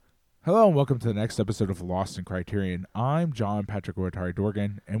Hello and welcome to the next episode of Lost in Criterion. I'm John Patrick Rotary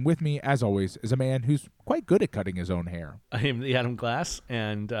Dorgan, and with me, as always, is a man who's quite good at cutting his own hair. I am the Adam Glass,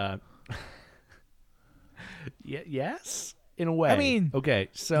 and yes, in a way. I mean, okay,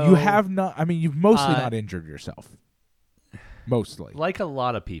 so you have not. I mean, you've mostly not injured yourself. Mostly, like a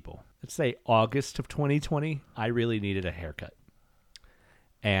lot of people. Let's say August of 2020, I really needed a haircut,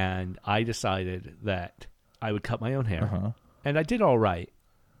 and I decided that I would cut my own hair, and I did all right.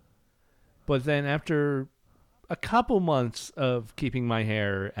 But then after a couple months of keeping my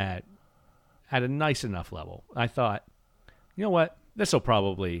hair at a nice enough level, I thought, you know what? This will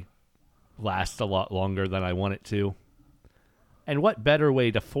probably last a lot longer than I want it to. And what better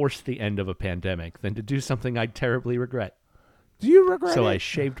way to force the end of a pandemic than to do something I terribly regret? Do you regret it? So I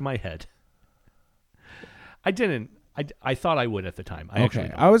shaved my head. I didn't. I thought I would at the time.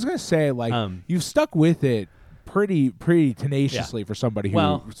 I was going to say, like, you've stuck with it pretty tenaciously for somebody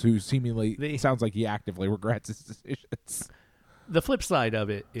who seemingly sounds like he actively regrets his decisions. The flip side of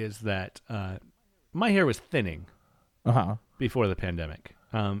it is that my hair was thinning before the pandemic,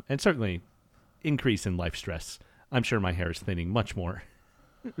 and certainly increase in life stress. I'm sure my hair is thinning much more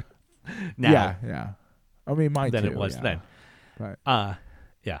now. Yeah. I mean, mine than too, it was then. But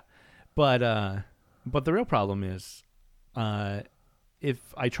but the real problem is, if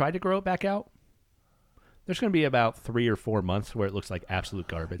I try to grow it back out, there's going to be about 3 or 4 months where it looks like absolute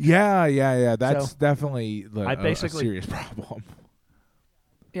garbage. Yeah. That's definitely a serious problem.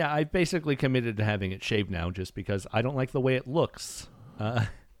 Yeah, I basically committed to having it shaved now just because I don't like the way it looks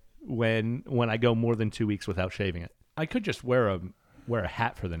when I go more than 2 weeks without shaving it. I could just wear a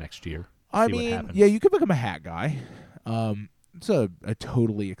hat for the next year. I mean, yeah, you could become a hat guy. It's a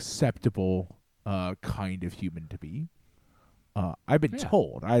totally acceptable kind of human to be. I've been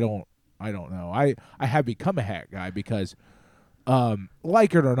told. I don't know. I have become a hat guy because,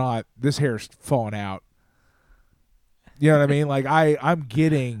 like it or not, this hair's falling out. You know what I mean? Like I'm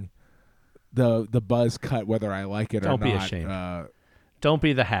getting the buzz cut whether I like it or not. Don't be ashamed. Don't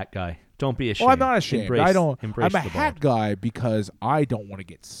be the hat guy. Don't be ashamed. Well, I'm not ashamed. Embrace I'm a hat guy because I don't want to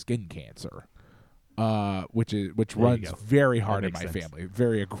get skin cancer, which runs very hard in my family,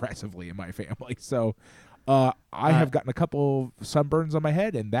 very aggressively in my family. So. I have gotten a couple sunburns on my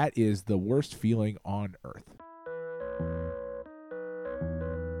head, and that is the worst feeling on earth.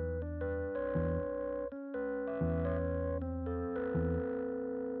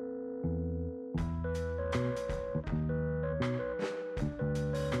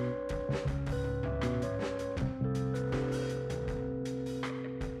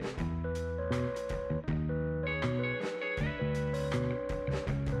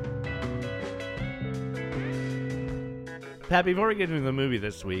 Pat, before we get into the movie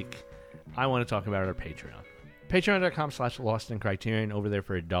this week, I want to talk about our Patreon. Patreon.com/LostInCriterion. Over there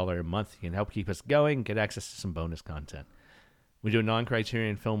for $1 a month. You can help keep us going, get access to some bonus content. We do a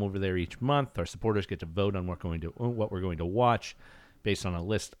non-Criterion film over there each month. Our supporters get to vote on what we're going to watch based on a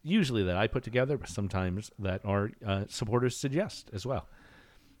list, usually that I put together, but sometimes that our supporters suggest as well.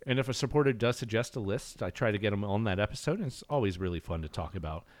 And if a supporter does suggest a list, I try to get them on that episode, and it's always really fun to talk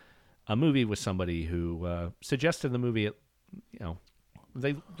about a movie with somebody who suggested the movie. You know,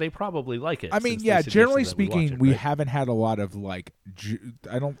 they probably like it. I mean, yeah, generally speaking, we haven't had a lot of, like,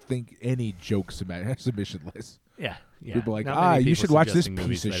 I don't think any joke submission lists. Yeah. People are like, you should watch this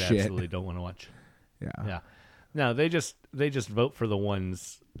piece of shit. I absolutely don't want to watch. Yeah. No, they just vote for the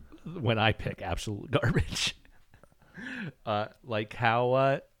ones when I pick absolute garbage. Like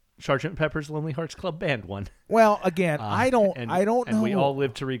how Sgt. Pepper's Lonely Hearts Club Band won. Well, again, I don't know. And we all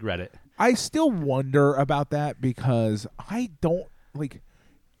live to regret it. I still wonder about that because I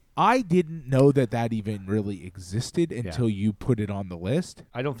didn't know that even really existed until you put it on the list.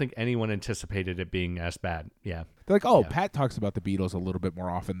 I don't think anyone anticipated it being as bad. Yeah. They're like, Pat talks about the Beatles a little bit more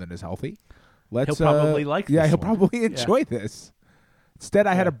often than is healthy. He'll probably like this. Yeah, he'll probably enjoy this. Instead,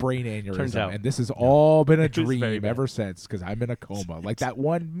 I had a brain aneurysm, and this has all been a dream ever since because I'm in a coma. Like that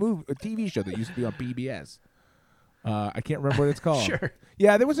one TV show that used to be on PBS. I can't remember what it's called. Sure.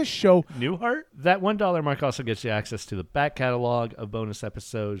 Yeah, there was a show. Newhart? That $1 mark also gets you access to the back catalog of bonus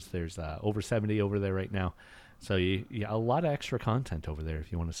episodes. There's over 70 over there right now. So a lot of extra content over there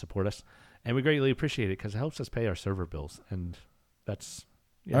if you want to support us. And we greatly appreciate it because it helps us pay our server bills. And that's...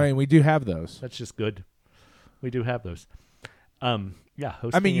 I mean, we do have those. That's just good. We do have those.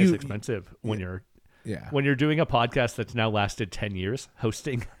 Hosting is expensive when you're Yeah. When you're doing a podcast that's now lasted 10 years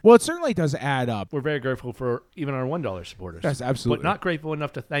hosting, Well, it certainly does add up. we're very grateful for even our $1 supporters. Yes, absolutely. But not grateful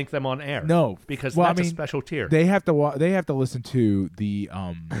enough to thank them on air. No, because well, that's I mean, a special tier. They have to listen to the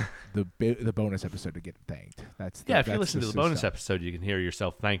bonus episode to get thanked. If you listen to the bonus episode, you can hear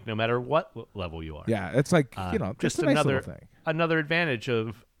yourself thanked no matter what level you are. Yeah, it's like just a nice another little thing. Another advantage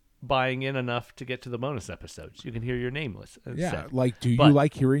of buying in enough to get to the bonus episodes. You can hear your name said. Like, do you But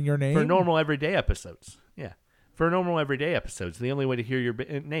like hearing your name? For normal everyday episodes, For normal everyday episodes, the only way to hear your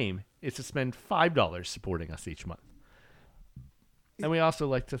name is to spend $5 supporting us each month. And we also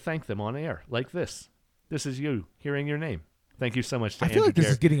like to thank them on air, like this. This is you hearing your name. Thank you so much to I Andrew feel like this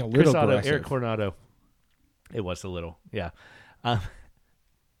Garrett, is getting a little Chris Otto, aggressive. Eric Coronado. It was a little, yeah.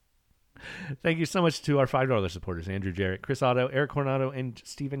 Thank you so much to our $5 supporters, Andrew Jarrett, Chris Otto, Eric Coronado, and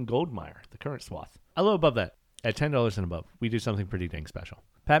Stephen Goldmeyer, the current swath. A little above that, at $10 and above, we do something pretty dang special.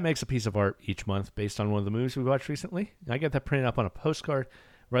 Pat makes a piece of art each month based on one of the movies we watched recently. I get that printed up on a postcard,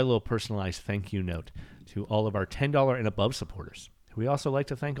 write a little personalized thank you note to all of our $10 and above supporters, who we also like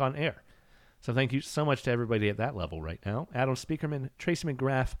to thank on air. So thank you so much to everybody at that level right now. Adam Speakerman, Tracy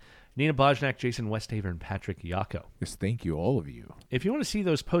McGrath, Nina Bojnak, Jason Westhaver, and Patrick Yako. Yes, thank you, all of you. If you want to see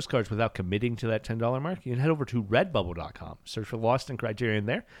those postcards without committing to that $10 mark, you can head over to redbubble.com. Search for Lost in Criterion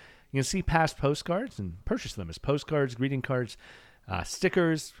there. You can see past postcards and purchase them as postcards, greeting cards,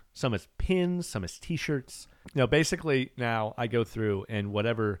 stickers, some as pins, some as T-shirts. Basically now I go through and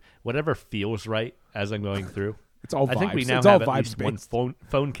whatever feels right as I'm going through. It's all vibes. I think we now it's have all at least vibes-based. one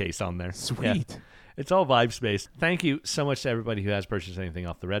phone case on there. Sweet. Yeah. It's all vibes-based. Thank you so much to everybody who has purchased anything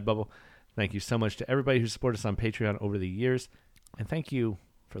off the Redbubble. Thank you so much to everybody who supported us on Patreon over the years. And thank you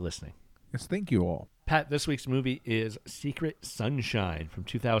for listening. Yes, thank you all. Pat, this week's movie is Secret Sunshine from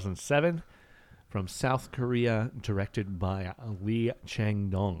 2007 from South Korea, directed by Lee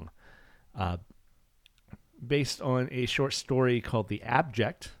Chang-dong. Based on a short story called The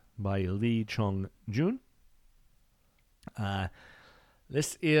Abject by Lee Chong-jun.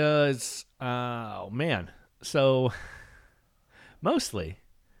 This is, so mostly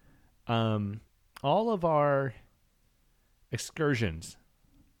all of our excursions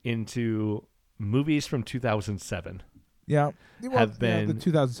into movies from 2007 have been the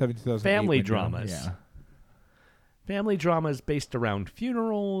 2007, 2008 family dramas. Yeah. Family dramas based around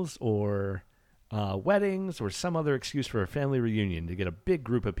funerals or weddings or some other excuse for a family reunion to get a big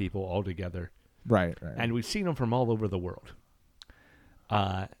group of people all together. Right. And we've seen them from all over the world.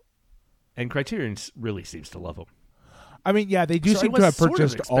 And Criterion really seems to love them. I mean, yeah, they do So I seem to was have sort of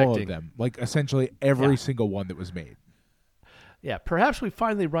purchased all of expecting- them. Like, essentially every single one that was made. Yeah, perhaps we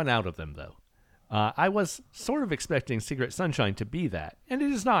finally run out of them, though. I was sort of expecting Secret Sunshine to be that. And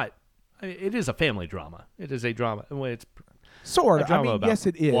it is not. It is a family drama. It is a drama. Well, it's Sort a of. I drama mean, about yes,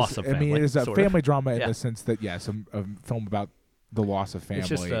 it is. loss of I mean, family, it is a sort of. family drama in Yeah. the sense that, yes, a film about the loss of family It's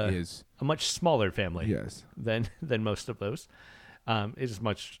just is... a much smaller family Yes. than most of those. It is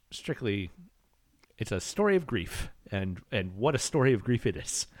much strictly... It's a story of grief, and what a story of grief it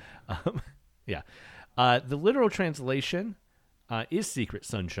is. Yeah. The literal translation is Secret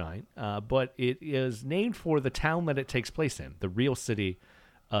Sunshine, but it is named for the town that it takes place in, the real city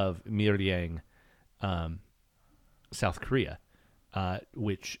of Myeongdong, South Korea,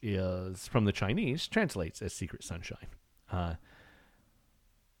 which is, from the Chinese, translates as Secret Sunshine.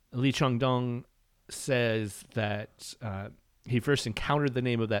 Lee Chang-dong says that he first encountered the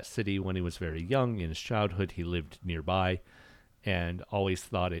name of that city when he was very young. In his childhood, he lived nearby and always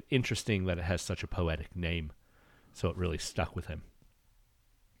thought it interesting that it has such a poetic name. So it really stuck with him.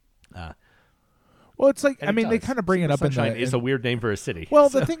 Well, it's like, And I mean, they does. kind of bring Secret it up in Sunshine the... is a weird name for a city. Well,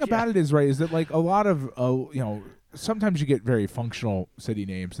 So, the thing about it is, right, is that like a lot of, sometimes you get very functional city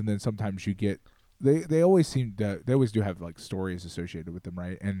names, and then sometimes you get, they always do have like stories associated with them,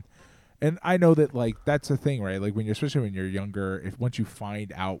 right? And I know that like that's a thing, right? Like especially when you're younger, once you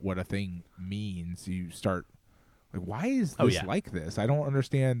find out what a thing means, you start like, why is this like this? I don't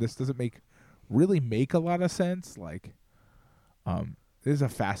understand. This doesn't really make a lot of sense. Like, it is a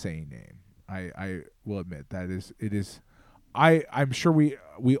fascinating name. I will admit that it is. I'm sure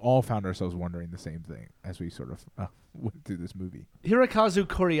we all found ourselves wondering the same thing as we sort of went through this movie. Hirokazu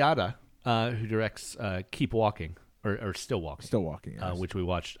Kore-eda, who directs Keep Walking, or Still Walking. Still Walking, yes. Which we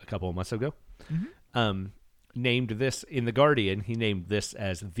watched a couple of months ago. Mm-hmm. Named this, in The Guardian, he named this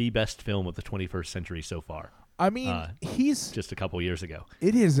as the best film of the 21st century so far. I mean, he's... Just a couple of years ago.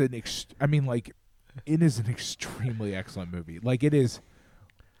 It is it is an extremely excellent movie. Like, it is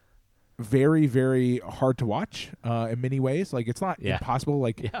very, very hard to watch in many ways. Like, it's not impossible.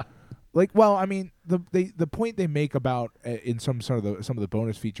 Like, well, I mean, the point they make about in some of the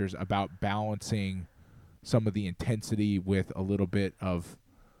bonus features about balancing some of the intensity with a little bit of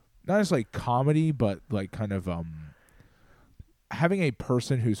not just like comedy, but like kind of having a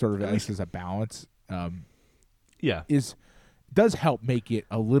person who sort of acts as a balance. Does help make it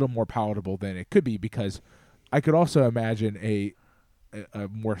a little more palatable than it could be, because I could also imagine a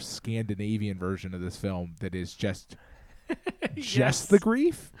more Scandinavian version of this film that is just the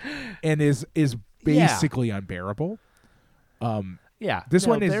grief and is basically unbearable. This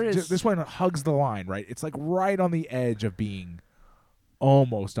one hugs the line, right? It's like right on the edge of being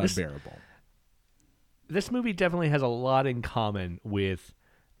almost unbearable. This movie definitely has a lot in common with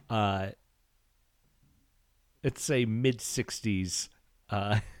let's say mid-60s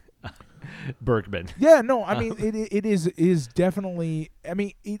Bergman. Yeah, no, I mean it is definitely. I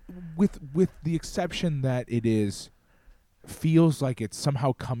mean, with the exception that it feels like it's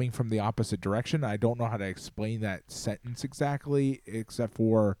somehow coming from the opposite direction. I don't know how to explain that sentence exactly, except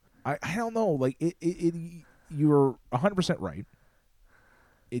for I don't know. Like it you're 100% right.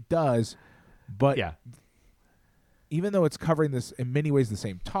 It does, but even though it's covering this in many ways the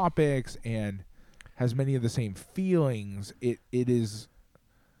same topics and has many of the same feelings, it is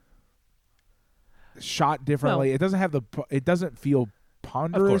shot differently. Well, it doesn't feel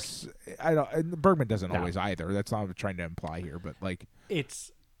ponderous. I don't. And Bergman doesn't always either. That's not what I'm trying to imply here, but like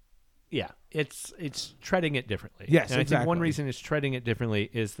it's treading it differently. Yes, and exactly. I think one reason it's treading it differently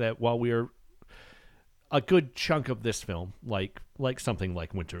is that while we're a good chunk of this film, like something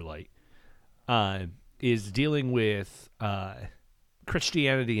like Winter Light, is dealing with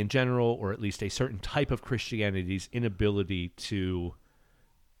Christianity in general, or at least a certain type of Christianity's inability to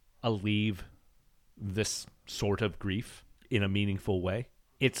alleviate this sort of grief in a meaningful way.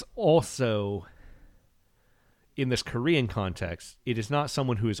 It's also, in this Korean context, it is not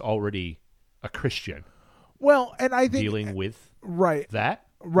someone who is already a Christian. Well, and I think dealing with that.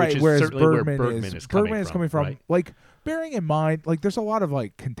 Right, which is whereas certainly Bergman where Bergman is coming from. Right? Like, bearing in mind, like, there's a lot of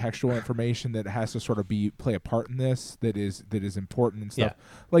like contextual information that has to sort of play a part in this that is important and stuff. Yeah.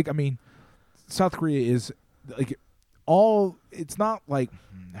 Like, I mean, South Korea is like it's not like,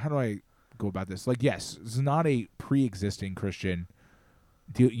 how do I go about this? Like, yes, it's not a pre-existing Christian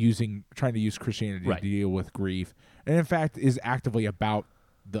trying to use Christianity to deal with grief, and in fact is actively about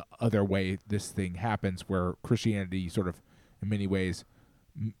the other way this thing happens, where Christianity sort of in many ways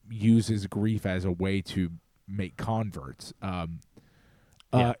uses grief as a way to make converts.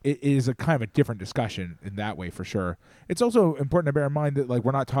 It is a kind of a different discussion in that way, for sure. It's also important to bear in mind that, like,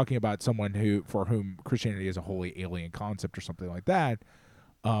 we're not talking about someone for whom Christianity is a wholly alien concept or something like that.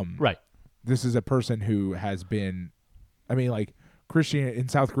 Right. This is a person who has been, I mean, like, in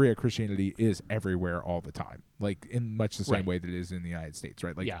South Korea, Christianity is everywhere all the time, like in much the same way that it is in the United States,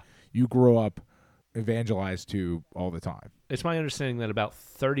 right? Like, you grow up evangelized to all the time. It's my understanding that about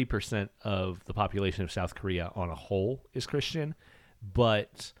 30% of the population of South Korea on a whole is Christian,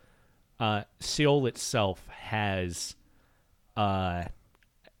 but Seoul itself has, I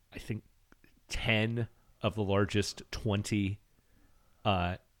think, 10 of the largest 20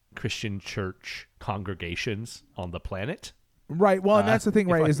 Christian church congregations on the planet. Right. Well, and that's the thing,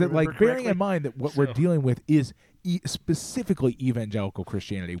 right? Is that, like, bearing in mind that what we're dealing with is specifically evangelical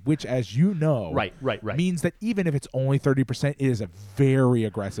Christianity, which, as you know, means that even if it's only 30%, it is a very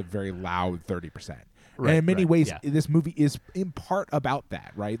aggressive, very loud 30%. And in many ways, this movie is in part about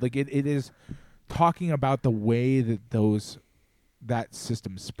that, right? Like, it is talking about the way that that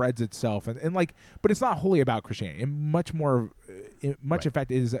system spreads itself, and like, but it's not wholly about Christianity. And much more, in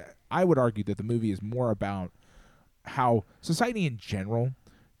fact, is, I would argue that the movie is more about how society in general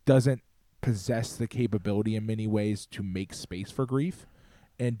doesn't possess the capability in many ways to make space for grief,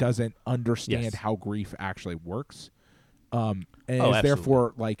 and doesn't understand how grief actually works, and is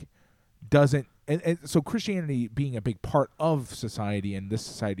therefore, like, doesn't, and so Christianity being a big part of society, and this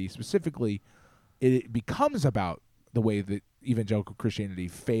society specifically, it becomes about the way that evangelical Christianity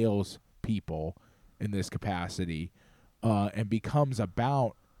fails people in this capacity, and becomes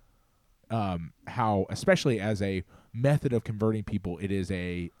about how, especially as a method of converting people, it is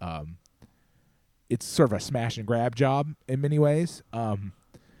it's sort of a smash and grab job in many ways.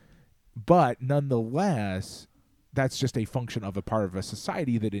 But nonetheless, that's just a function of a part of a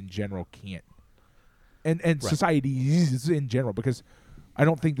society that in general can't. And societies in general, because I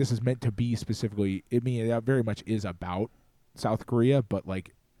don't think this is meant to be specifically, I mean, it very much is about South Korea, but,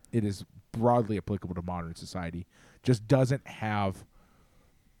 like, it is broadly applicable to modern society. Just doesn't have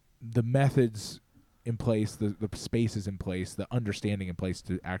the methods in place, the spaces in place, the understanding in place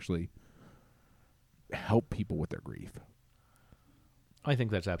to actually help people with their grief. I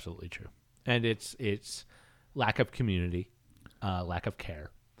think that's absolutely true. And it's lack of community, lack of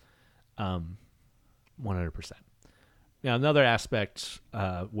care, 100%. Now, another aspect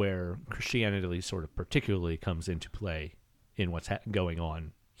where Christianity sort of particularly comes into play in what's going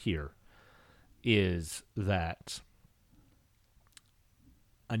on here is that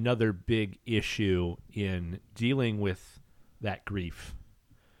another big issue in dealing with that grief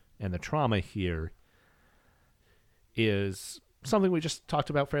and the trauma here is something we just talked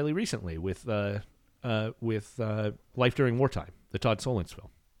about fairly recently with Life During Wartime, the Todd Solondz film,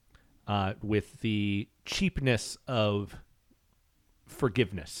 with the cheapness of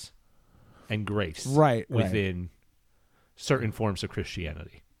forgiveness and grace within certain forms of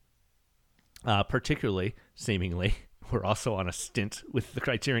Christianity. Particularly, seemingly, we're also on a stint with the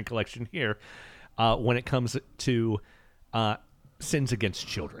Criterion Collection here when it comes to sins against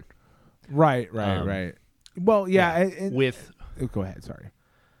children. Right. Well, yeah. Go ahead. Sorry.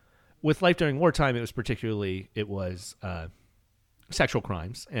 With Life During Wartime, it was sexual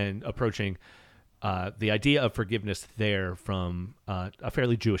crimes and approaching the idea of forgiveness there from a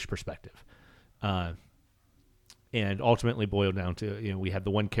fairly Jewish perspective, and ultimately boiled down to we had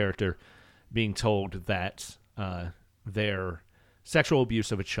the one character being told that their sexual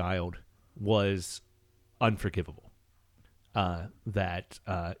abuse of a child was unforgivable, that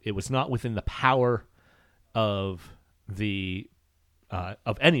it was not within the power of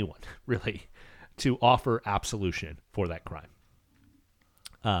anyone really to offer absolution for that crime.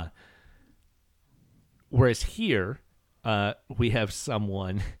 Whereas here, we have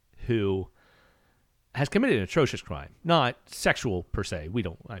someone who has committed an atrocious crime, not sexual per se. We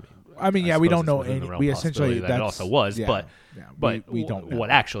don't. We don't know any. We essentially that it also was, but we don't know.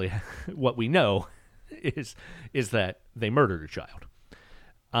 What we know is that they murdered a child,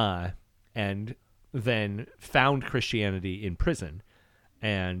 and then found Christianity in prison,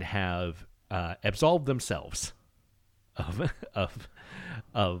 and have absolved themselves of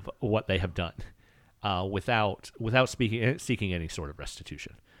what they have done, without seeking any sort of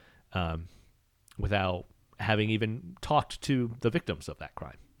restitution, without having even talked to the victims of that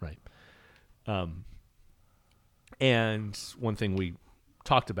crime, right? And one thing we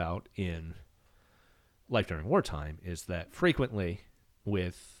talked about in Life During Wartime is that frequently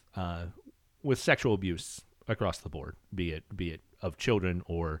with sexual abuse across the board, be it of children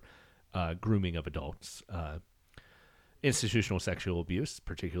or grooming of adults, institutional sexual abuse,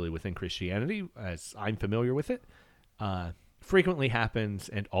 particularly within Christianity, as I'm familiar with it, frequently happens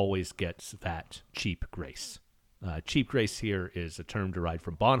and always gets that cheap grace. Cheap grace here is a term derived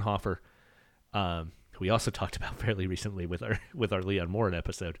from Bonhoeffer, who we also talked about fairly recently with our Leon Morin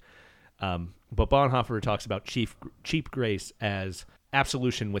episode. But Bonhoeffer talks about cheap grace as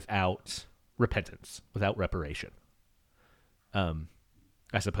absolution without repentance, without reparation,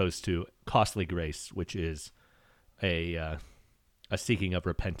 as opposed to costly grace, which is a seeking of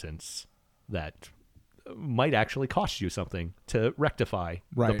repentance that might actually cost you something to rectify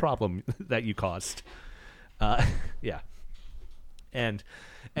the problem that you caused. And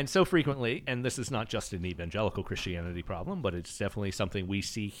so frequently, and this is not just an evangelical Christianity problem, but it's definitely something we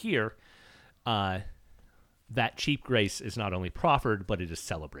see here, that cheap grace is not only proffered, but it is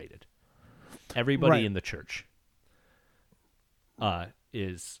celebrated. Everybody in the church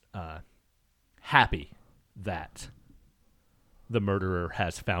is happy that the murderer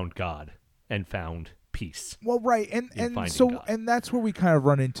has found God and found peace. Well, right, and so God. And that's where we kind of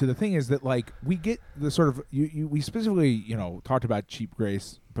run into the thing is that like we get the sort of we specifically talked about cheap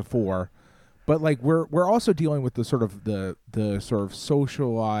grace before, but like we're also dealing with the sort of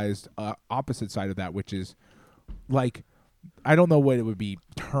socialized opposite side of that, which is like I don't know what it would be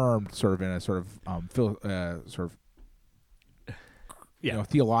termed sort of in a sort of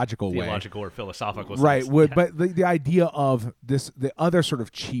theological or philosophical right sense. But the idea of the other sort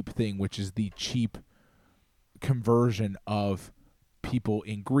of cheap thing, which is the cheap conversion of people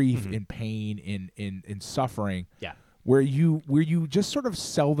in grief, in pain, in suffering, where you just sort of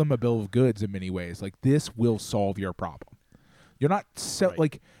sell them a bill of goods in many ways, like this will solve your problem. You're not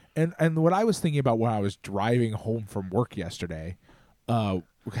like and what I was thinking about when I was driving home from work yesterday,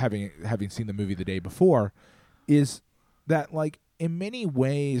 having seen the movie the day before, is that like in many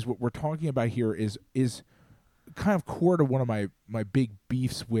ways, what we're talking about here is kind of core to one of my big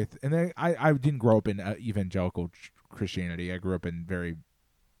beefs with, and I didn't grow up in evangelical Christianity. I grew up in very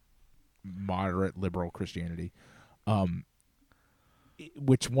moderate liberal Christianity,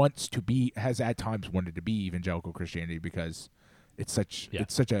 which has at times wanted to be evangelical Christianity because it's such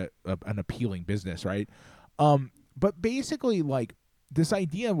an appealing business, right? But basically, like this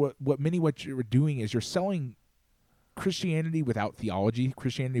idea, what you're doing is you're selling Christianity without theology,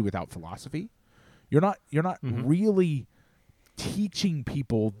 Christianity without philosophy. You're not really teaching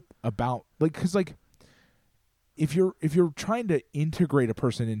people about because if you're trying to integrate a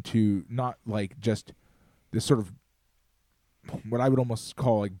person into not like just this sort of what I would almost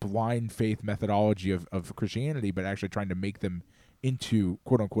call like blind faith methodology of Christianity, but actually trying to make them into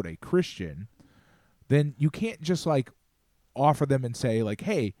quote unquote a Christian, then you can't just like offer them and say like,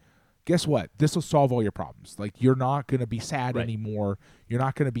 hey, guess what? This will solve all your problems. Like, you're not going to be sad anymore. You're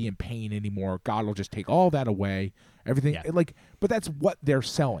not going to be in pain anymore. God will just take all that away. Everything like, but that's what they're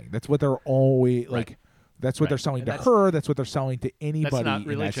selling. That's what they're always like. That's what they're selling to her. That's what they're selling to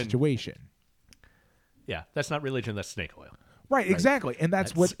anybody in that situation. Yeah, that's not religion. That's snake oil. Right, exactly. And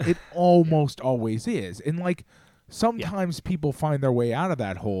that's what it almost always is. And like sometimes people find their way out of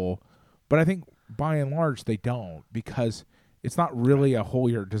that hole, but I think by and large they don't, because it's not really a hole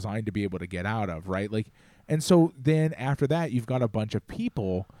you're designed to be able to get out of, right? Like, and so then after that you've got a bunch of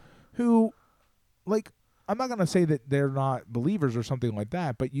people who, like, I'm not going to say that they're not believers or something like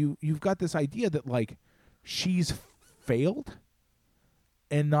that, but you've got this idea that like she's failed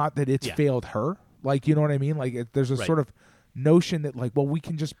and not that it's failed her. Like, you know what I mean? Like, there's a sort of notion that like, well, we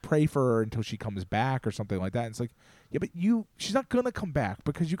can just pray for her until she comes back or something like that. And it's like, yeah, but she's not going to come back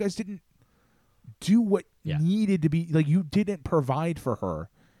because you guys didn't do what needed to be, like, you didn't provide for her.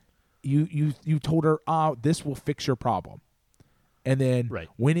 You told her, this will fix your problem. And then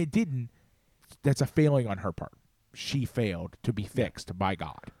when it didn't, that's a failing on her part. She failed to be fixed by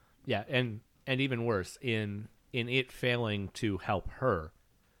God. Yeah, and even worse, in it failing to help her,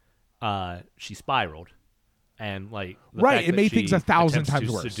 she spiraled. And like it made things 1,000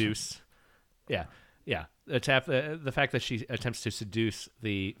 times worse. The fact that she attempts to seduce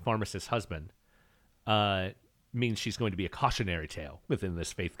the pharmacist's husband means she's going to be a cautionary tale within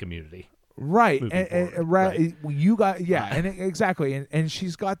this faith community. Right, you got exactly, and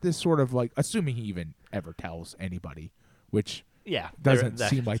she's got this sort of like, assuming he even ever tells anybody, which doesn't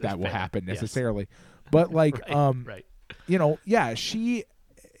seem like that will happen necessarily, but like you know,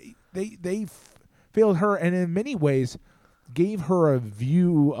 they failed her, and in many ways gave her a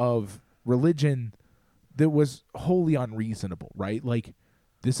view of religion that was wholly unreasonable, right? Like,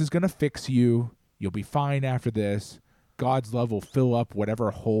 this is going to fix you. You'll be fine after this. God's love will fill up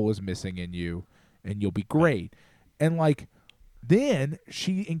whatever hole is missing in you, and you'll be great. And like, then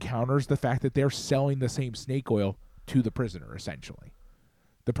she encounters the fact that they're selling the same snake oil to the prisoner, essentially.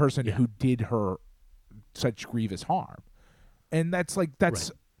 The person who did her such grievous harm. And that's like,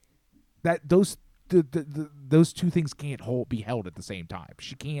 that those two things can't be held at the same time.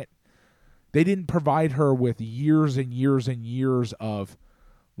 She can't. They didn't provide her with years and years and years of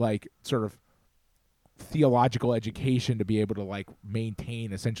like sort of theological education to be able to like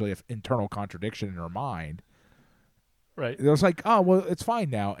maintain essentially an internal contradiction in her mind. Right. It was like, oh, well, it's fine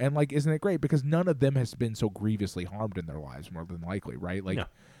now. And like, isn't it great? Because none of them has been so grievously harmed in their lives, more than likely, right? Like, no,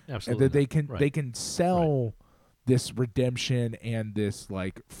 absolutely. They can sell this redemption and this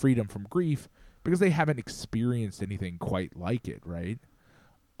like freedom from grief because they haven't experienced anything quite like it, right?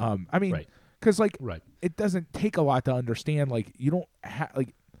 I mean, because like, it doesn't take a lot to understand. Like, you don't have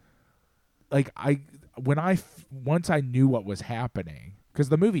once I knew what was happening, because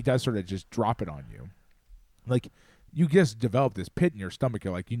the movie does sort of just drop it on you. Like, you just develop this pit in your stomach.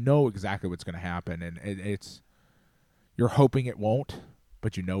 You're like, you know exactly what's going to happen, and it's you're hoping it won't,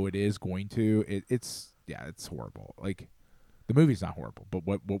 but you know it is going to. It's horrible. Like, the movie's not horrible, but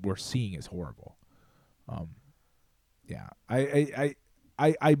what we're seeing is horrible. But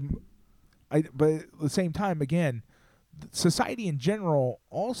at the same time, again, society in general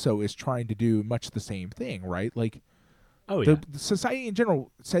also is trying to do much the same thing, right? Like, the society in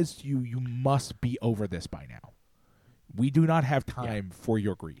general says to you, you must be over this by now. We do not have time for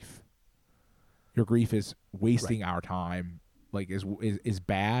your grief. Your grief is wasting our time. Like, is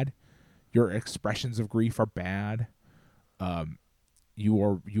bad. Your expressions of grief are bad. You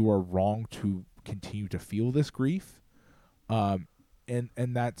are wrong to continue to feel this grief. And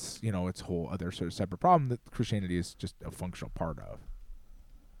that's, you know, it's a whole other sort of separate problem that Christianity is just a functional part of.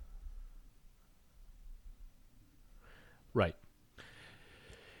 Right.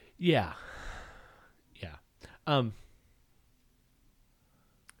 Yeah.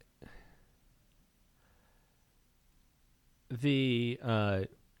 The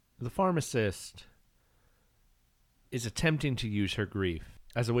pharmacist is attempting to use her grief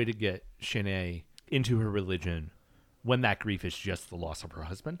as a way to get Shanae into her religion when that grief is just the loss of her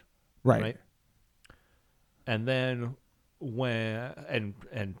husband. Right? And then and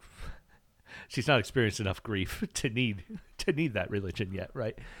she's not experienced enough grief to need that religion yet,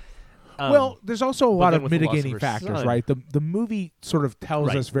 right? Well, there's also a lot of mitigating factors, right? The movie sort of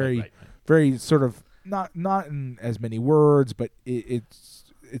tells us very sort of not in as many words, but it's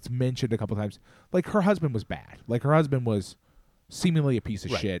it's mentioned a couple times. Like her husband was bad. Like her husband was seemingly a piece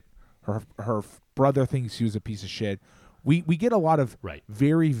of shit. Her brother thinks he was a piece of shit. We get a lot of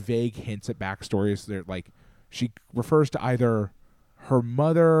very vague hints at backstories. They're like she refers to either her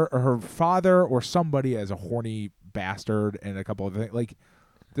mother or her father or somebody as a horny bastard, and a couple of things. Like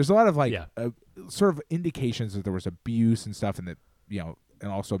there's a lot of like sort of indications that there was abuse and stuff, and that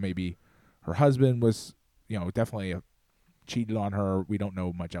and also maybe her husband was definitely cheated on her. We don't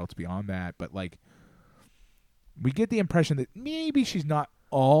know much else beyond that, but like we get the impression that maybe she's not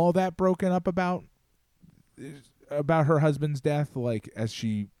all that broken up about her husband's death, like as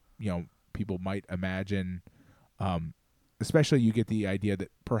she people might imagine. Especially you get the idea that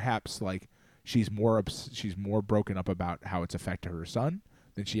perhaps like she's more broken up about how it's affected her son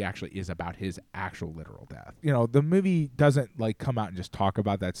than she actually is about his actual literal death. The movie doesn't like come out and just talk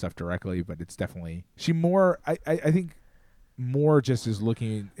about that stuff directly, but it's definitely I think more just is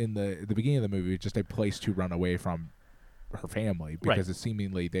looking in the beginning of the movie just a place to run away from her family, because it's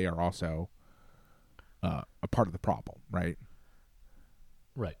seemingly they are also a part of the problem, right?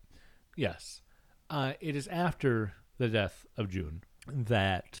 Right. Yes. It is after the death of June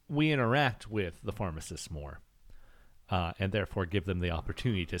that we interact with the pharmacists more, and therefore give them the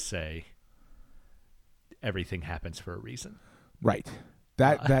opportunity to say everything happens for a reason. Right.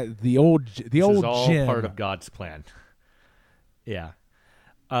 That the old is all Jim part of God's plan. Yeah.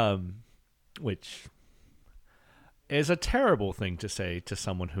 Which is a terrible thing to say to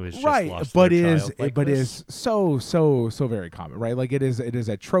someone who has just lost their child like but this. is so very common, right? Like it is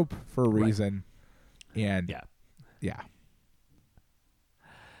a trope for a reason, and yeah.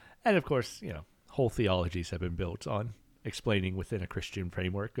 And of course, whole theologies have been built on explaining within a Christian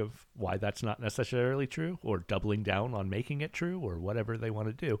framework of why that's not necessarily true, or doubling down on making it true, or whatever they want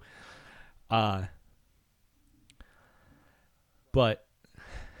to do. But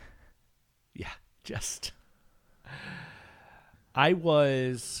yeah, just I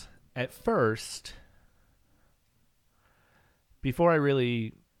was at first, before I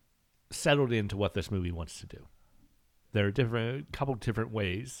really settled into what this movie wants to do, there are a couple different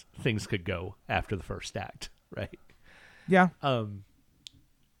ways things could go after the first act, right? Yeah. I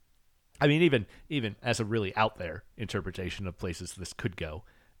mean, even as a really out there interpretation of places this could go,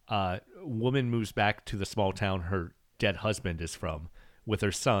 woman moves back to the small town her dead husband is from with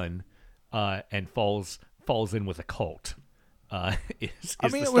her son, and falls in with a cult. Is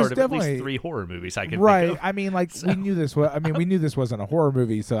the start of at least 3 horror movies I can think of. I mean, like we knew this was. I mean, we knew this wasn't a horror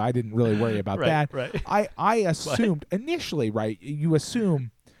movie, so I didn't really worry about that. Right. I assumed initially, right? You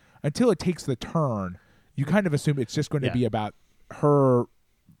assume until it takes the turn, you kind of assume it's just going to be about her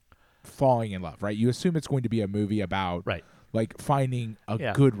falling in love, right? You assume it's going to be a movie about like finding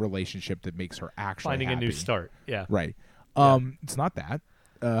a good relationship that makes her actually finding happy. a new start. Yeah. Right. It's not that.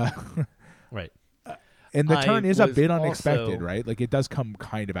 Right. And the turn is a bit unexpected, right? Like it does come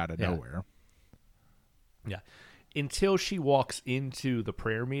kind of out of nowhere. Yeah. Until she walks into the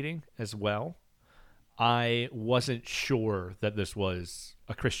prayer meeting as well, I wasn't sure that this was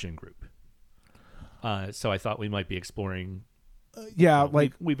a Christian group. So I thought we might be exploring.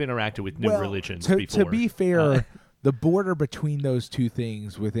 We've interacted with new religions before. To be fair, the border between those two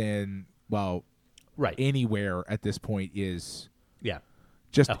things within anywhere at this point is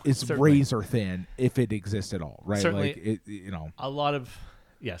it's razor thin, if it exists at all, right? Certainly, like a lot of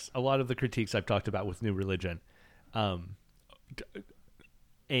the critiques I've talked about with new religion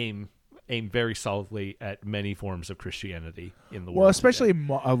aim very solidly at many forms of Christianity in the world. Well, especially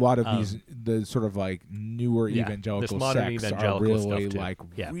today. A lot of the sort of like newer evangelical sects are really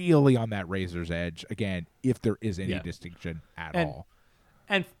really on that razor's edge. Again, if there is any distinction at all.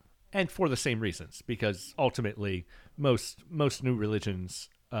 And for the same reasons, because ultimately most new religions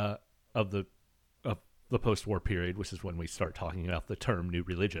of the post-war period, which is when we start talking about the term new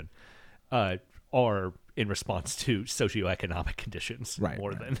religion, are in response to socioeconomic conditions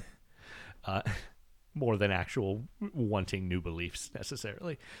more than actual wanting new beliefs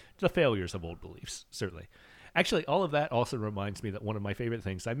necessarily. The failures of old beliefs, certainly. Actually, all of that also reminds me that one of my favorite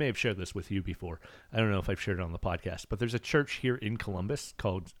things, I may have shared this with you before. I don't know if I've shared it on the podcast, but there's a church here in Columbus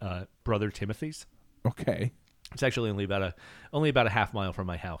called Brother Timothy's. Okay. It's actually only about a half mile from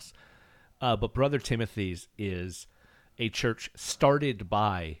my house. But Brother Timothy's is a church started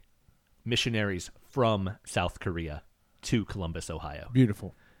by missionaries from South Korea to Columbus, Ohio.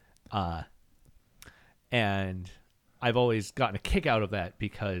 Beautiful. And I've always gotten a kick out of that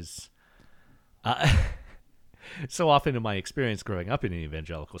because so often in my experience growing up in an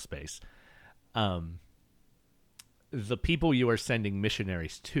evangelical space, the people you are sending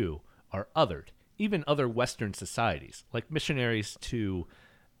missionaries to are othered. Even other Western societies, like missionaries to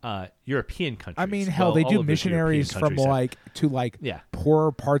European countries. I mean, hell, they do missionaries from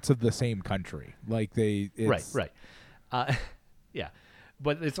poorer parts of the same country. Like right. Yeah,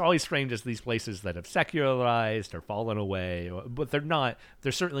 but it's always framed as these places that have secularized or fallen away. But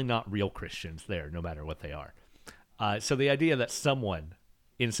they're certainly not real Christians there, no matter what they are. So the idea that someone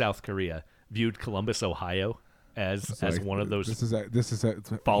in South Korea viewed Columbus, Ohio, as one of those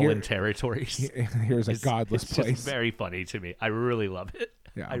fallen territories. Here's a godless place. It's very funny to me. I really love it.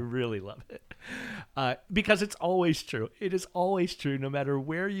 Yeah. I really love it. Because it's always true. It is always true, no matter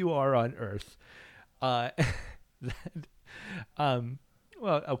where you are on Earth. Well,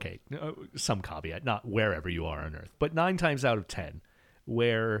 okay, some caveat, not wherever you are on Earth, but 9 times out of 10,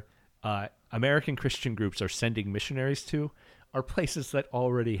 where American Christian groups are sending missionaries to are places that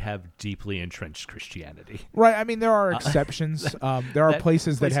already have deeply entrenched Christianity. Right. I mean, there are exceptions. There are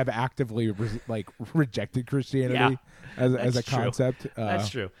places that have actively rejected Christianity as a concept. That's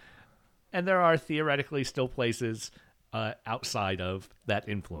true. And there are theoretically still places outside of that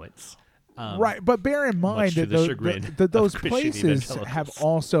influence. Right, but bear in mind that those places have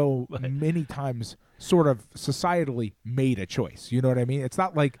also many times sort of societally made a choice. You know what I mean? It's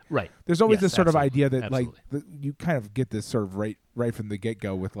not like there's always this sort of idea that you kind of get this sort of right from the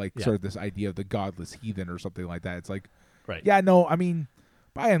get-go with sort of this idea of the godless heathen or something like that. It's like, I mean,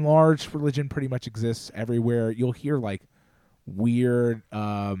 by and large, religion pretty much exists everywhere. You'll hear weird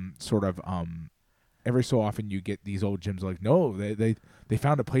sort of every so often you get these old gyms no, they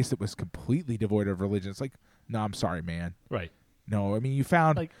found a place that was completely devoid of religion. It's like, no, I'm sorry, man. Right. No, I mean, you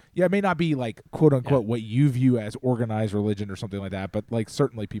found, it may not be quote unquote what you view as organized religion or something like that, but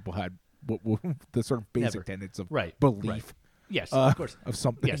certainly people had the sort of basic tenets of belief. Right. Yes, of course. Of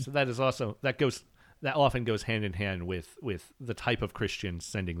something. Yes, that is also, that often goes hand in hand with the type of Christians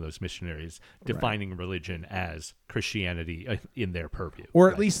sending those missionaries, defining religion as Christianity in their purview.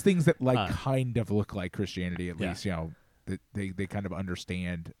 Or at least things that kind of look like Christianity, at least, that they kind of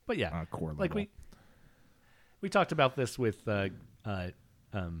understand on a core level. We talked about this with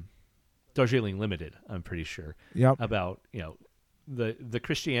Darjeeling Limited, I'm pretty sure. Yep. About, the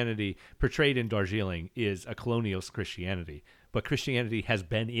Christianity portrayed in Darjeeling is a colonialist Christianity, but Christianity has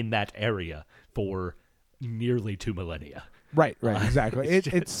been in that area for nearly 2 millennia. Right, exactly.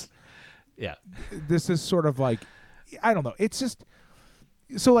 It's this is sort of I don't know. It's just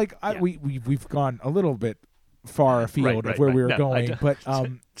so we've gone a little bit far afield of where we were going, but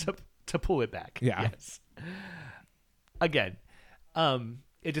to pull it back. Yeah. Yes. Again,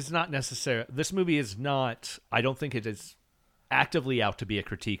 it is not necessary. This movie is not. I don't think it is actively out to be a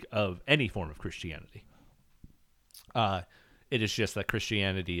critique of any form of Christianity. It is just that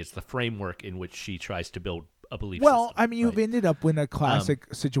Christianity is the framework in which she tries to build a belief system. Well, I mean, you've ended up in a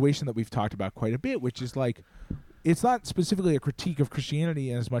classic situation that we've talked about quite a bit, which is it's not specifically a critique of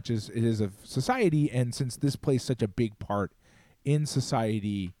Christianity as much as it is of society, and since this plays such a big part in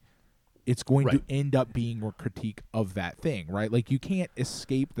society, it's going to end up being a critique of that thing, right? You can't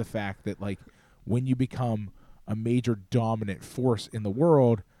escape the fact that, when you become a major dominant force in the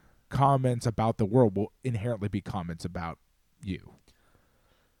world, comments about the world will inherently be comments about you.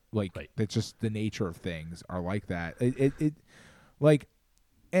 That's just the nature of things are like that.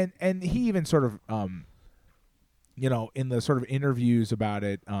 And he even sort of, in the sort of interviews about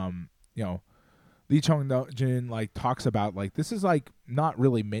it, Lee Chang-dong talks about this is not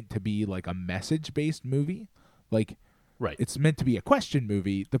really meant to be a message-based movie. It's meant to be a question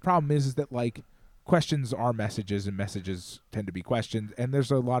movie. The problem is that questions are messages and messages tend to be questions. And there's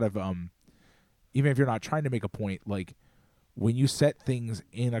a lot of even if you're not trying to make a point, when you set things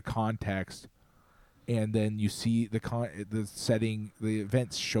in a context and then you see the setting, the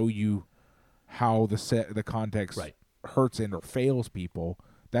events show you how the context hurts and or fails people,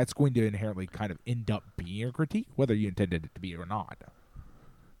 that's going to inherently kind of end up being a critique, whether you intended it to be or not.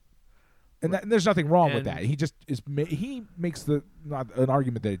 And, and there's nothing wrong with that. He just he makes not an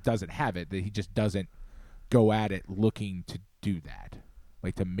argument that it doesn't have it, that he just doesn't go at it looking to do that,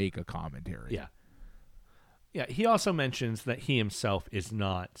 to make a commentary. Yeah. Yeah. He also mentions that he himself is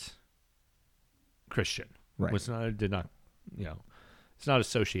not Christian. Right. It's not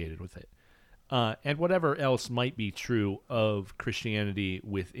associated with it. And whatever else might be true of Christianity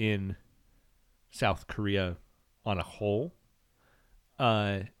within South Korea on a whole,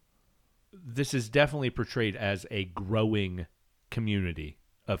 this is definitely portrayed as a growing community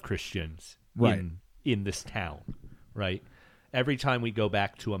of Christians in this town, right? Every time we go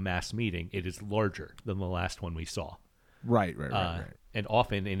back to a mass meeting, it is larger than the last one we saw. Right. And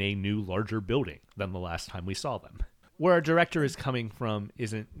often in a new, larger building than the last time we saw them. Where our director is coming from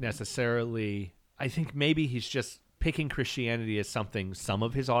isn't necessarily... I think maybe he's just picking Christianity as something some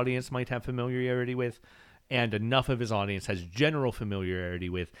of his audience might have familiarity with, and enough of his audience has general familiarity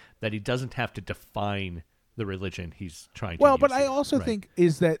with that he doesn't have to define the religion he's trying to use. But I also think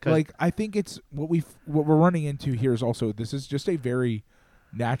is that like I think it's what we're running into here is also this is just a very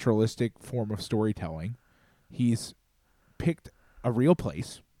naturalistic form of storytelling. He's picked a real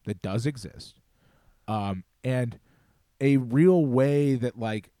place that does exist, and a real way that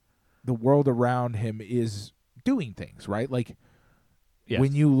like the world around him is doing things, right? Like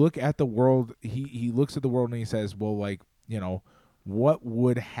when you look at the world, he looks at the world and he says, well, like, you know, what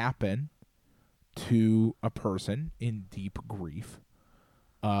would happen to a person in deep grief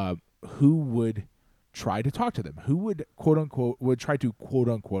who would try to talk to them, who would try to quote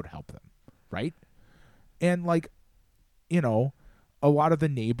unquote help them, right? And like, you know, a lot of the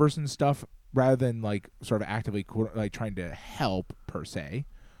neighbors and stuff, rather than like sort of actively like trying to help per se,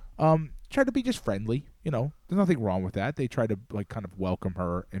 try to be just friendly. You know, there's nothing wrong with that. They try to like kind of welcome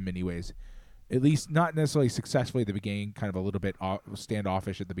her in many ways, at least not necessarily successfully at the beginning, kind of a little bit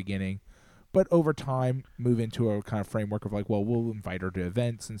standoffish at the beginning. But over time, move into a kind of framework of like, well, we'll invite her to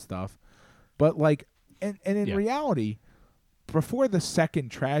events and stuff. But like, and in reality, before the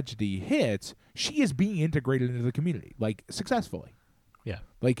second tragedy hits, she is being integrated into the community, like successfully. Yeah.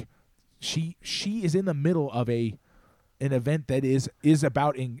 Like she is in the middle of an event that is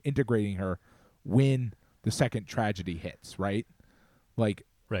about integrating her when the second tragedy hits, right? Like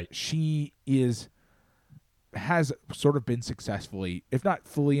she has sort of been successfully, if not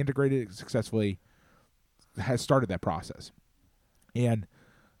fully integrated, successfully has started that process. And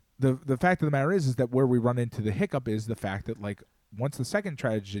the fact of the matter is that where we run into the hiccup is the fact that like once the second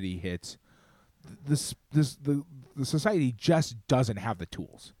tragedy hits, the society just doesn't have the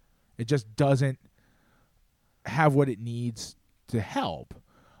tools. It just doesn't have what it needs to help.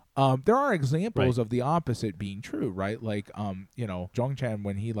 There are examples of the opposite being true, right? Like you know, Zhongchan,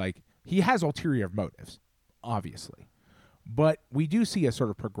 when he has ulterior motives, obviously. But we do see a sort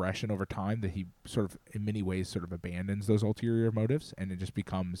of progression over time that he sort of, in many ways, sort of abandons those ulterior motives, and it just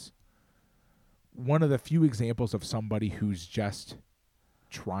becomes one of the few examples of somebody who's just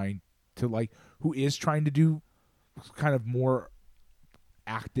trying to, like, who is trying to do kind of more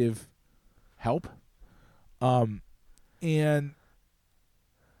active help. But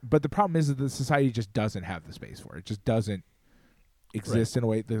the problem is that the society just doesn't have the space for it. It just doesn't exist in a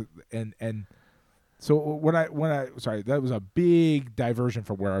way and so sorry, that was a big diversion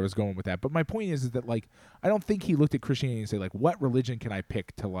from where I was going with that. But my point is that like I don't think he looked at Christianity and say like, what religion can I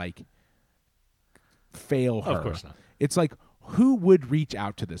pick to like fail her? Of course not. It's like, who would reach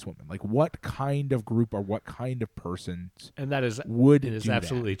out to this woman? Like what kind of group or what kind of person is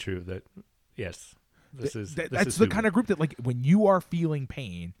absolutely true that yes. That's the kind of group that like when you are feeling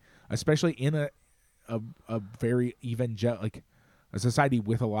pain, especially in a very evangelical, like a society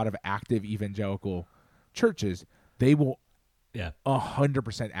with a lot of active evangelical churches, they will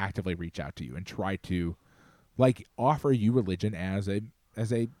 100% actively reach out to you and try to like offer you religion as a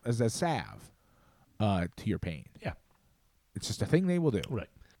salve to your pain. Yeah, it's just a thing they will do. Right,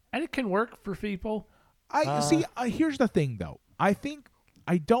 and it can work for people. Here's the thing though. I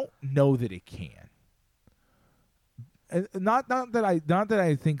don't know that it can. Not that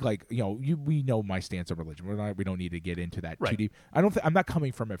I think like, you know, we know my stance on religion. We don't need to get into that too deep. I'm not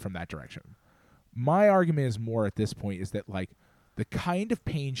coming from it from that direction. My argument is more at this point is that like the kind of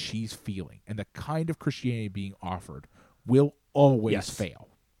pain she's feeling and the kind of Christianity being offered will always fail.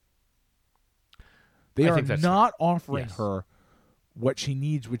 They are not offering her what she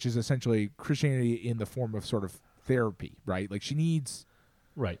needs, which is essentially Christianity in the form of sort of therapy, right? Like she needs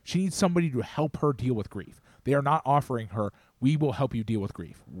somebody to help her deal with grief. They are not offering her, we will help you deal with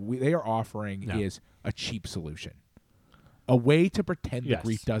grief. They are offering is a cheap solution. A way to pretend that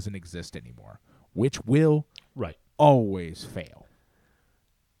grief doesn't exist anymore, which will always fail.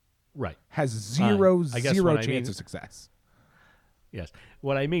 Right. Has zero chance of success. Yes.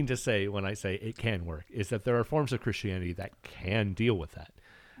 What I mean to say when I say it can work is that there are forms of Christianity that can deal with that.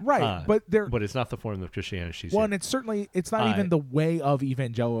 Right, but it's not the form of Christianity she's and it's not even the way of I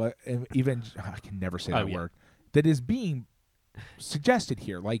can never say that word, that is being suggested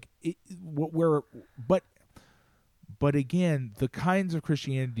here. Like but again, the kinds of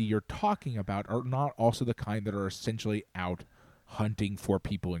Christianity you're talking about are not also the kind that are essentially out hunting for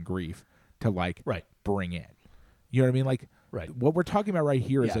people in grief to like bring in. You know what I mean? Like what we're talking about right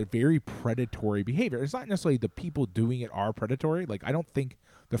here is a very predatory behavior. It's not necessarily the people doing it are predatory. Like I don't think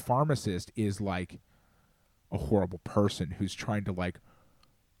the pharmacist is like a horrible person who's trying to like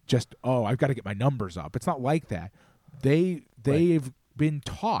just, I've got to get my numbers up. It's not like that. They've been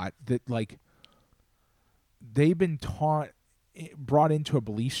taught that like they've been brought into a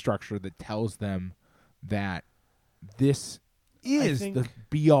belief structure that tells them that this is the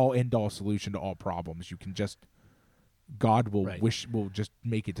be-all, end-all solution to all problems. You can just, God will will just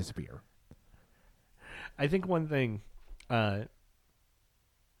make it disappear. I think one thing that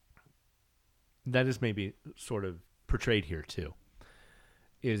is maybe sort of portrayed here too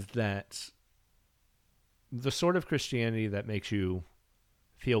is that the sort of Christianity that makes you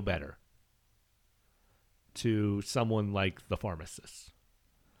feel better to someone like the pharmacist.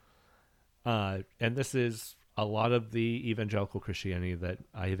 And this is a lot of the evangelical Christianity that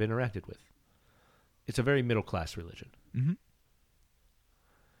I have interacted with. It's a very middle-class religion. Mm-hmm.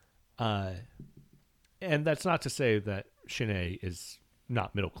 And that's not to say that Shin'e is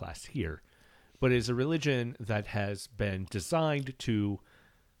not middle-class here, but it is a religion that has been designed to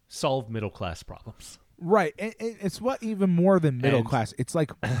solve middle-class problems. Right. And it's what even more than middle class. It's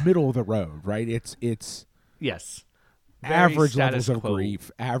like middle of the road, right? It's yes. Average levels of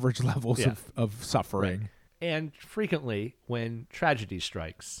grief, average levels of suffering. Right. And frequently, when tragedy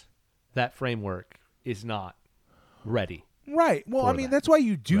strikes, that framework is not ready. Right. Well, I mean, that's why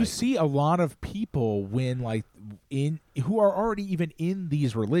you do see a lot of people who are already even in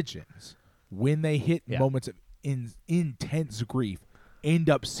these religions, when they hit moments of intense grief, end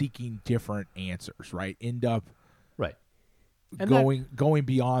up seeking different answers, right? End up and going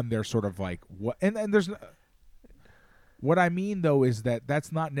beyond their sort of like what and there's what I mean though is that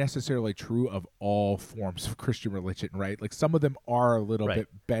that's not necessarily true of all forms of Christian religion, right? Like some of them are a little bit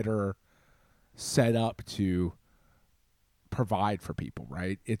better set up to provide for people,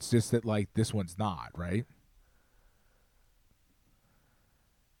 right? It's just that like this one's not, right?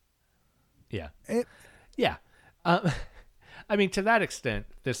 Yeah. I mean, to that extent,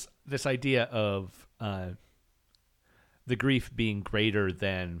 this idea of the grief being greater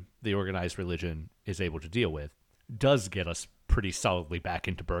than the organized religion is able to deal with does get us pretty solidly back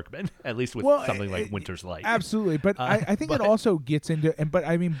into Bergman, at least with something like Winter's Light. Absolutely, but I think it also gets into but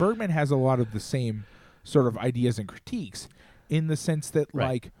I mean, Bergman has a lot of the same sort of ideas and critiques in the sense that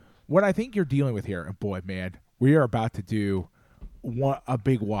like what I think you're dealing with here, and boy, man, we are about to do a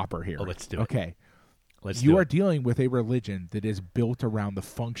big whopper here. Oh, let's do it. Okay. You are dealing with a religion that is built around the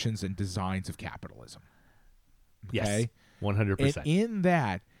functions and designs of capitalism. Okay? Yes, 100%. And in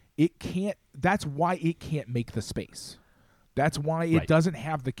that, that's why it can't make the space. That's why it doesn't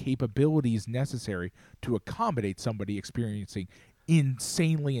have the capabilities necessary to accommodate somebody experiencing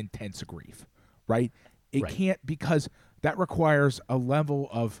insanely intense grief, right? It can't, because that requires a level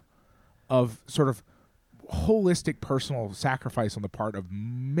of sort of holistic personal sacrifice on the part of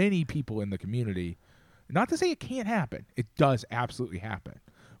many people in the community. Not to say it can't happen. It does absolutely happen.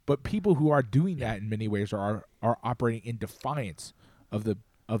 But people who are doing that in many ways are operating in defiance of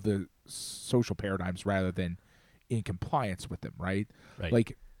the social paradigms rather than in compliance with them, right?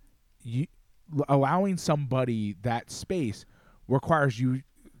 Like allowing somebody that space requires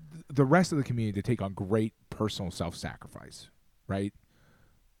the rest of the community to take on great personal self-sacrifice, right?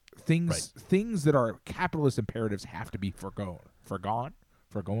 Things that are capitalist imperatives have to be forgone.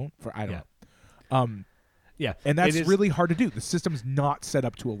 I don't know. Yeah, and that's really hard to do. The system's not set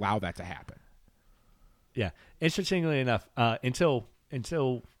up to allow that to happen. Yeah, interestingly enough, until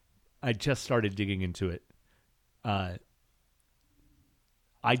I just started digging into it, I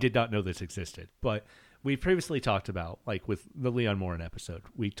did not know this existed. But we previously talked about, like with the Leon Morin episode,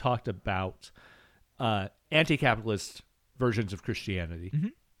 we talked about anti-capitalist versions of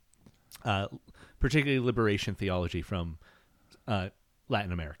Christianity, particularly liberation theology from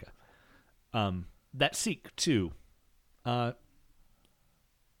Latin America. That seek to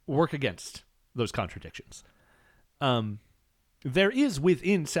work against those contradictions. There is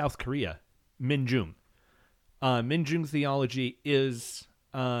within South Korea Minjung. Minjung theology is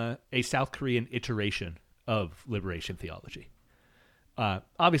a South Korean iteration of liberation theology.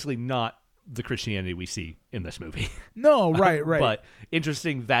 Obviously not the Christianity we see in this movie. No, right. But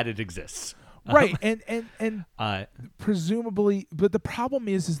interesting that it exists. Right, and presumably, but the problem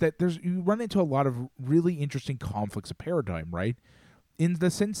is that you run into a lot of really interesting conflicts of paradigm, right? In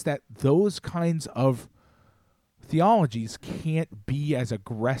the sense that those kinds of theologies can't be as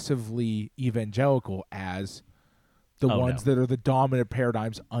aggressively evangelical as the ones that are the dominant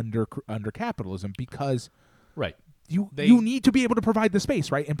paradigms under capitalism, because you need to be able to provide the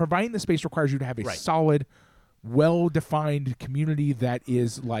space, right? And providing the space requires you to have a solid, well-defined community that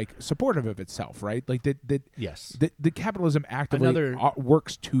is like supportive of itself, right? Like the capitalism actively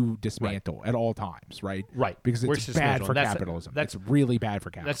works to dismantle at all times, right? Right, because it's bad for capitalism. That's really bad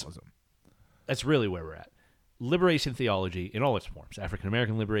for capitalism. That's really where we're at. liberation theology in all its forms, African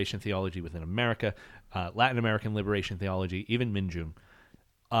American liberation theology within America, Latin American liberation theology, even Minjung,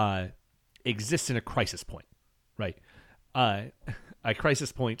 exists in a crisis point, right? A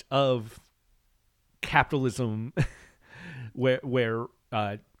crisis point of capitalism where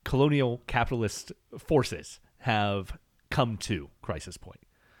colonial capitalist forces have come to crisis point.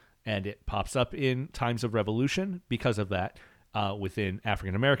 And it pops up in times of revolution because of that. Within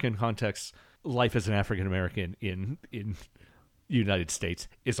African American contexts, life as an African American in United States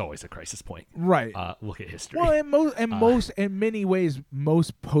is always a crisis point. Right. Look at history. Well, in many ways,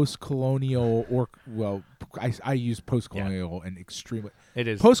 most post-colonial I use post-colonial and extremely. It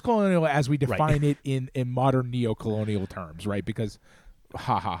is post-colonial as we define it in modern neo-colonial terms, right? Because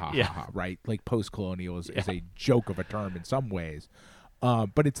right? Like post-colonial is a joke of a term in some ways,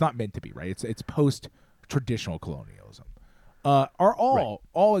 but it's not meant to be, right? It's post-traditional colonialism.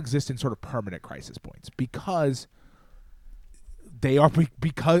 All exist in sort of permanent crisis points because they are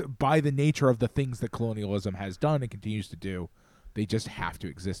because by the nature of the things that colonialism has done and continues to do, they just have to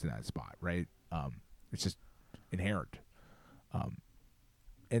exist in that spot, right? It's just inherent,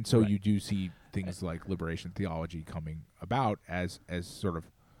 and so you do see things like liberation theology coming about as sort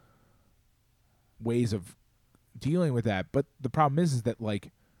of ways of dealing with that. But the problem is that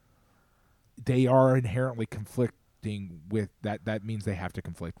like they are inherently conflicting with that. That means they have to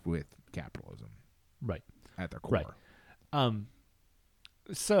conflict with capitalism, right, at their core. Right.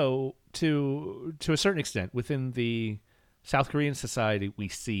 So to a certain extent, within the South Korean society we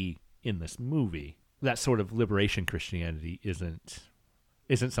see in this movie, that sort of liberation Christianity isn't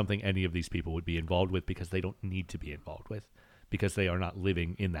something any of these people would be involved with because they don't need to be involved with, because they are not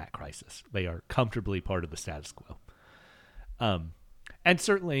living in that crisis. They are comfortably part of the status quo. And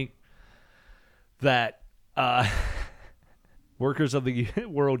certainly that workers of the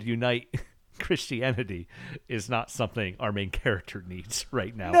world unite Christianity is not something our main character needs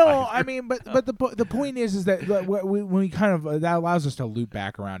right now. No, either. I mean, but the point is that when we kind of that allows us to loop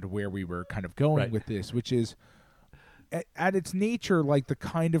back around to where we were kind of going with this, which is at its nature like the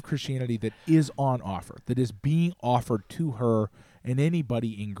kind of Christianity that is on offer, that is being offered to her and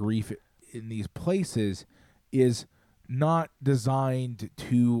anybody in grief in these places, is not designed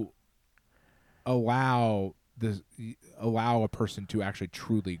to allow a person to actually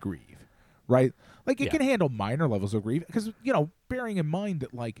truly grieve. Right? Like it can handle minor levels of grief because, bearing in mind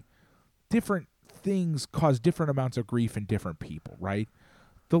that like different things cause different amounts of grief in different people, right?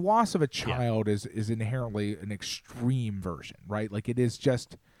 The loss of a child is inherently an extreme version, right? Like it is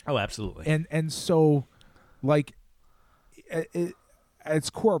just. Oh, absolutely. And so like at its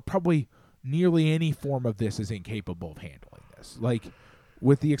core, probably nearly any form of this is incapable of handling this. Like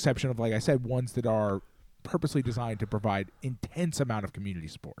with the exception of, like I said, ones that are purposely designed to provide intense amount of community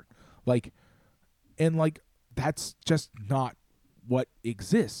support. That's just not what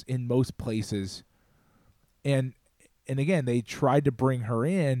exists in most places. And again, they tried to bring her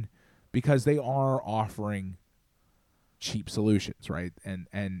in because they are offering cheap solutions, right?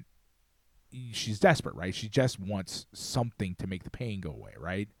 And she's desperate, right? She just wants something to make the pain go away,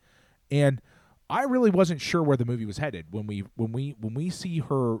 right? And I really wasn't sure where the movie was headed when we see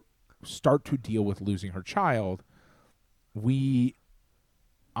her start to deal with losing her child. This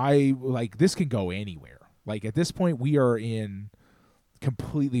can go anywhere. Like at this point we are in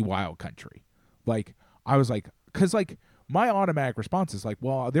completely wild country. Like I was like, cause like my automatic response is like,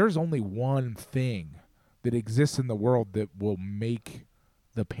 well, there's only one thing that exists in the world that will make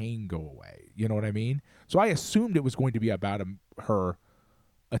the pain go away. You know what I mean? So I assumed it was going to be about her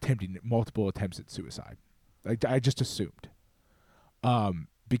attempting multiple attempts at suicide. Like I just assumed,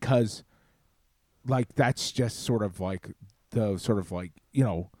 because like that's just sort of like the sort of like,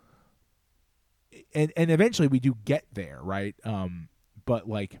 and eventually we do get there, right? But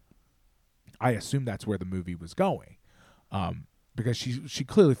like I assume that's where the movie was going, because she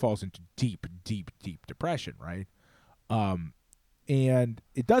clearly falls into deep depression, right? And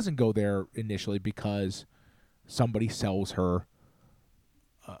it doesn't go there initially because somebody sells her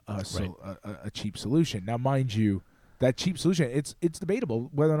a cheap solution. Now, mind you, that cheap solution, it's debatable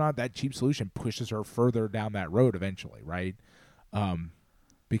whether or not that cheap solution pushes her further down that road eventually, right?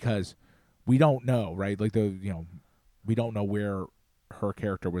 Because we don't know, right? Like we don't know where her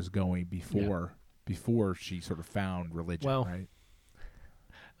character was going before she sort of found religion, right?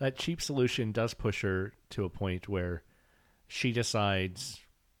 That cheap solution does push her to a point where she decides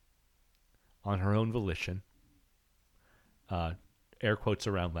on her own volition, air quotes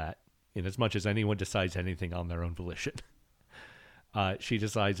around that, in as much as anyone decides anything on their own volition. She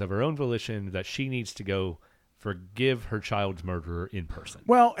decides of her own volition that she needs to go forgive her child's murderer in person.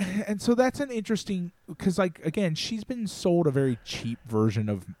 Well, and so that's an interesting, because like again, she's been sold a very cheap version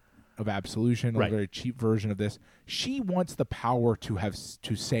of absolution, a very cheap version of this. She wants the power to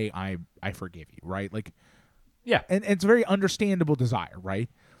say I forgive you, right? Like, yeah, and it's a very understandable desire, right?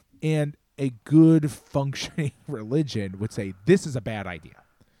 And a good functioning religion would say this is a bad idea.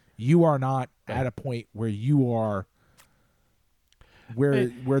 You are not at a point where you are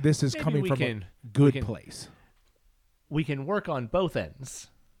where this is coming from a good place. We can work on both ends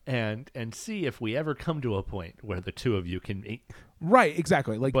and see if we ever come to a point where the two of you can meet. Right,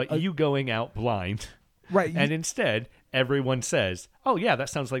 exactly. Like, but you going out blind, right? And instead, everyone says, "Oh yeah, that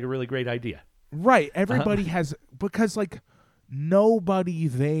sounds like a really great idea." Right. Everybody has, because like nobody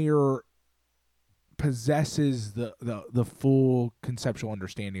there possesses the full conceptual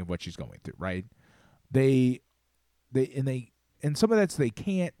understanding of what she's going through. Right. And some of that's they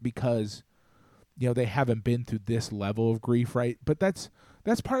can't because, they haven't been through this level of grief, right? But that's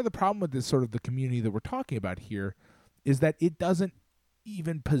part of the problem with this sort of the community that we're talking about here, is that it doesn't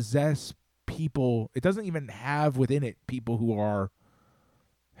even possess people. It doesn't even have within it people who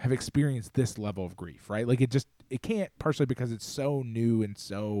have experienced this level of grief, right? Like it can't, partially because it's so new and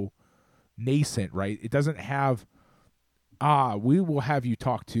so nascent, right? It doesn't have, we will have you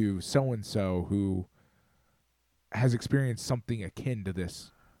talk to so-and-so who has experienced something akin to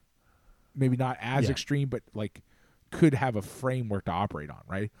this. Maybe not as extreme, but like could have a framework to operate on,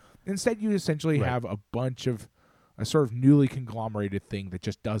 right? Instead, you essentially have a bunch of a sort of newly conglomerated thing that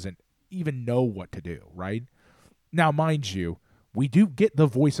just doesn't even know what to do, right? Now, mind you, we do get the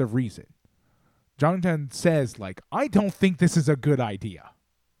voice of reason. Jonathan says, like, I don't think this is a good idea.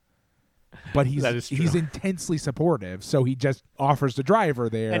 But he's intensely supportive, so he just offers the driver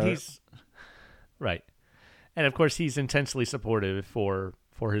there. And he's right. And of course he's intensely supportive for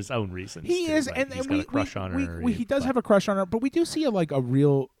his own reasons. He is, right? and he's got a crush on her. He does have a crush on her, but we do see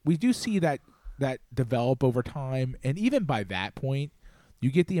we do see that develop over time, and even by that point, you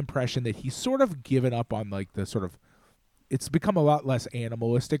get the impression that he's sort of given up on like the sort of, it's become a lot less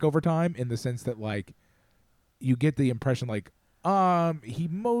animalistic over time, in the sense that like you get the impression like he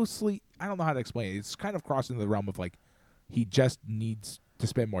mostly, I don't know how to explain it. It's kind of crossing the realm of like he just needs to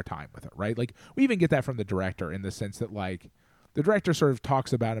spend more time with her, right? Like we even get that from the director, in the sense that like the director sort of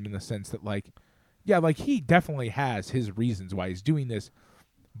talks about him in the sense that like, yeah, like he definitely has his reasons why he's doing this,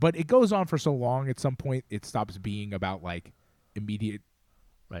 but it goes on for so long, at some point it stops being about like immediate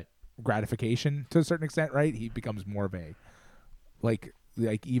gratification to a certain extent, right? He becomes more of a like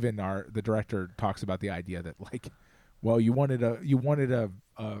even the director talks about the idea that like, well, you wanted a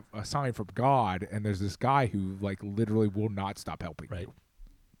sign from God, and there's this guy who like literally will not stop helping you.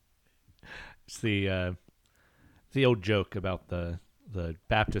 It's the old joke about the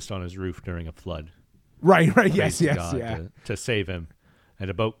Baptist on his roof during a flood. Right. Yes. God to save him,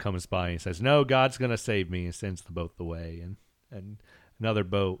 and a boat comes by and he says, "No, God's going to save me," and sends the boat away, and another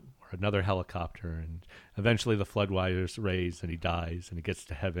boat or another helicopter, and eventually the floodwaters raise, and he dies, and he gets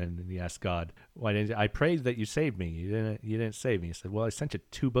to heaven, and he asks God, "Why didn't I prayed that you saved me? You didn't save me." He said, "Well, I sent you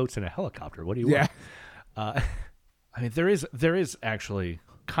 2 boats and a helicopter. What do you want?" I mean, there is actually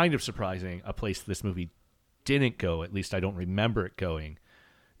kind of surprising a place this movie didn't go, at least I don't remember it going,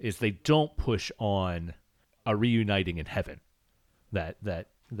 is they don't push on a reuniting in heaven, that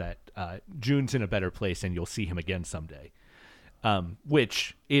June's in a better place and you'll see him again someday,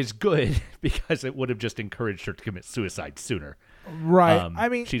 which is good because it would have just encouraged her to commit suicide sooner. Right. I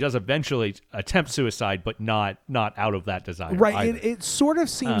mean, she does eventually attempt suicide, but not out of that desire. Right. It sort of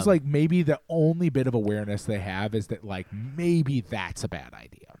seems like maybe the only bit of awareness they have is that like maybe that's a bad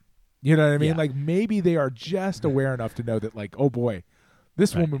idea. You know what I mean? Yeah. Like maybe they are just aware enough to know that like, oh boy,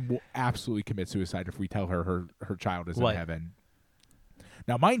 this woman will absolutely commit suicide if we tell her child is in heaven.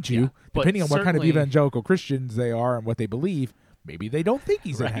 Now, mind you, depending on what kind of evangelical Christians they are and what they believe, maybe they don't think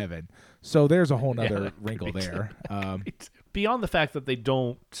he's in heaven. So there's a whole nother wrinkle there. Beyond the fact that they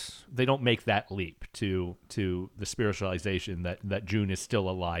don't make that leap to the spiritualization that June is still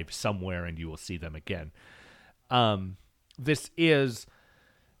alive somewhere and you will see them again. This is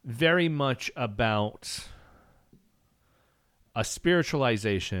very much about a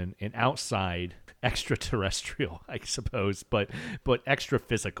spiritualization, an outside extraterrestrial, I suppose, but extra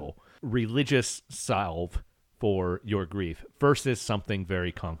physical religious salve for your grief versus something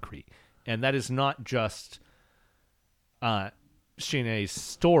very concrete. And that is not just Shine's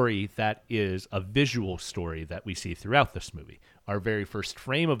story, that is a visual story that we see throughout this movie. Our very first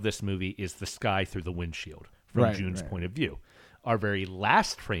frame of this movie is the sky through the windshield from June's point of view. Our very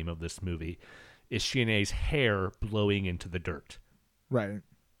last frame of this movie is Shine's hair blowing into the dirt. Right.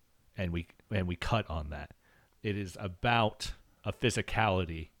 And we cut on that. It is about a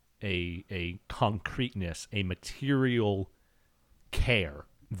physicality, a concreteness, a material care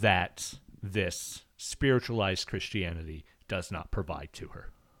that this spiritualized Christianity does not provide to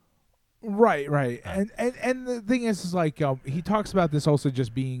her. Right. And the thing is like he talks about this also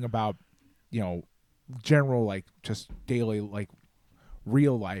just being about, general, like, just daily, like,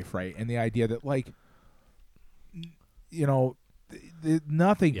 real life, right? And the idea that, like,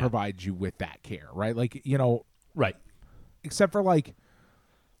 nothing provides you with that care, right? Like, right, except for, like,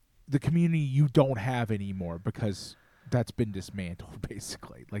 the community you don't have anymore because that's been dismantled,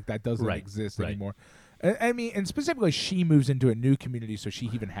 basically. Like, that doesn't exist anymore. I mean, and specifically, she moves into a new community, so she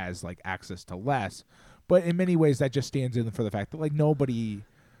even has, like, access to less. But in many ways, that just stands in for the fact that, like,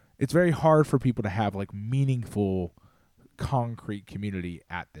 it's very hard for people to have, like, meaningful, concrete community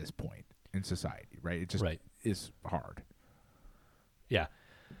at this point in society, right? It just is hard. Yeah.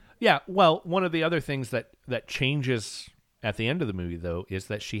 Yeah, well, one of the other things that changes at the end of the movie, though, is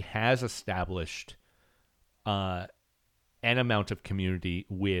that she has established an amount of community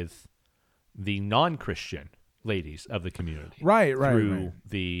with the non-Christian ladies of the community. Right. Through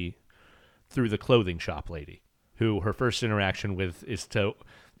the clothing shop lady, who her first interaction with is to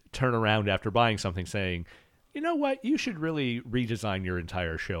turn around after buying something saying, you know what, you should really redesign your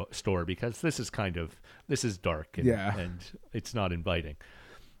entire store because this is dark and it's not inviting.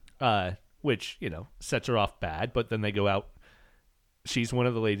 Which, sets her off bad, but then they go out. She's one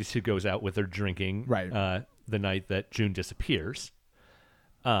of the ladies who goes out with her drinking the night that June disappears.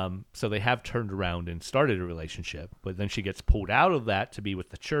 So they have turned around and started a relationship, but then she gets pulled out of that to be with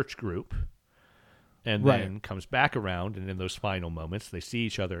the church group and then comes back around. And in those final moments, they see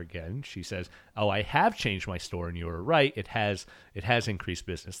each other again. She says, "Oh, I have changed my store. And you were right. It has increased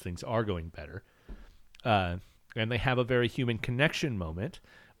business. Things are going better." And they have a very human connection moment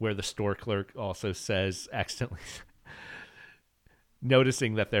where the store clerk also says, accidentally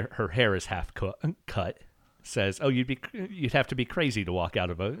noticing that her hair is half cut, says, "Oh, you'd have to be crazy to walk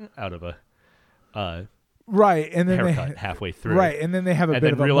out of a right," and then haircut halfway through, right, and then they have a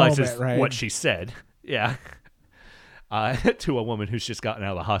bit of a realizes moment, right? What she said, to a woman who's just gotten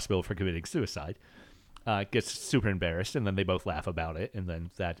out of the hospital for committing suicide, gets super embarrassed, and then they both laugh about it, and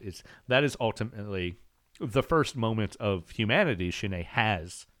then that is ultimately the first moment of humanity Shanae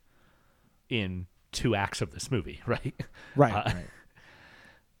has in 2 acts of this movie, right? Right.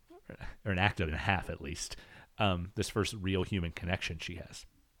 Or an act and a half at least. This first real human connection she has.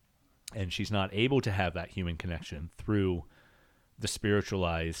 And she's not able to have that human connection through the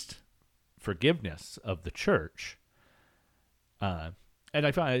spiritualized forgiveness of the church. And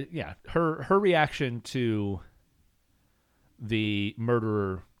I find, her reaction to the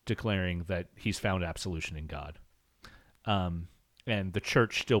murderer declaring that he's found absolution in God, and the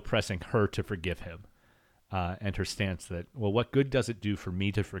church still pressing her to forgive him, and her stance that, well, what good does it do for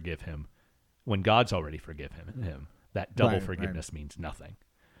me to forgive him when God's already forgiven him? That double forgiveness means nothing.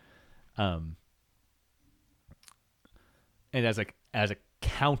 And as a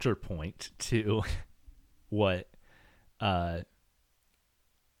counterpoint to what Life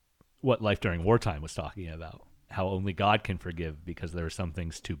During Wartime was talking about, how only God can forgive because there are some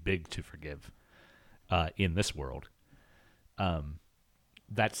things too big to forgive in this world.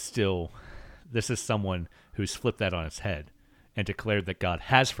 This is someone who's flipped that on its head and declared that God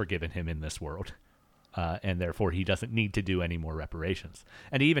has forgiven him in this world, and therefore he doesn't need to do any more reparations.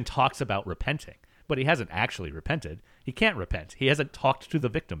 And he even talks about repenting, but he hasn't actually repented. He can't repent. He hasn't talked to the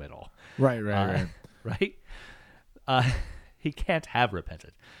victim at all. Right. Right? He can't have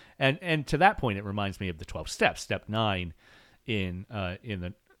repented. And to that point, it reminds me of the 12 steps. Step 9 in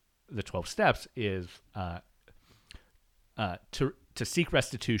the 12 steps is to seek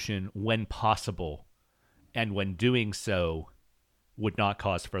restitution when possible, and when doing so would not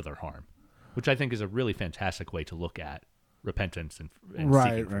cause further harm, which I think is a really fantastic way to look at repentance and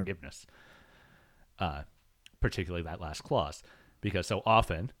seeking forgiveness, particularly that last clause, because so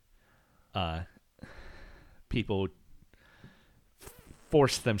often people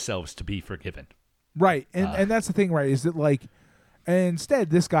force themselves to be forgiven. Right, and that's the thing, right, is that, like, and instead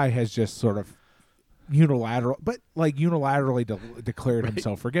this guy has just sort of unilaterally declared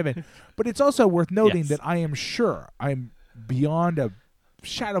himself forgiven. But it's also worth noting that I'm beyond a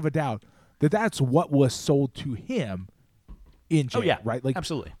shadow of a doubt that that's what was sold to him in jail, right? Like,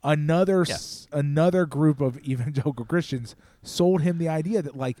 absolutely. Another group of evangelical Christians sold him the idea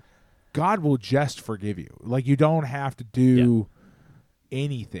that, like, God will just forgive you. Like, you don't have to do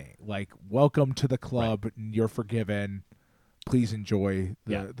anything. Like, welcome to the club, and you're forgiven. Please enjoy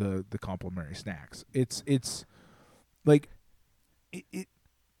the complimentary snacks. It's like it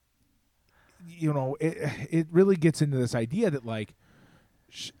it really gets into this idea that like,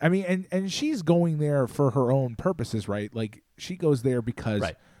 and she's going there for her own purposes, right? Like she goes there because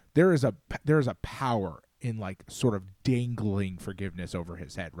there is a power in like sort of dangling forgiveness over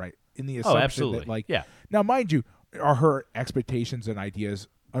his head, right? In the assumption that like, now mind you, are her expectations and ideas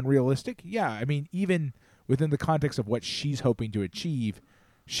unrealistic? Yeah. I mean, even within the context of what she's hoping to achieve,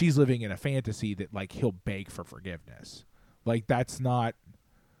 she's living in a fantasy that like he'll beg for forgiveness. Like that's not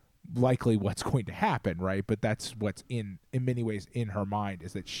likely what's going to happen, right? But that's what's in many ways in her mind,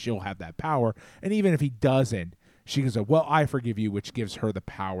 is that she'll have that power. And even if he doesn't, she can say, well, I forgive you, which gives her the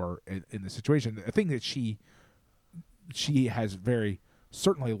power in the situation. The thing that she has very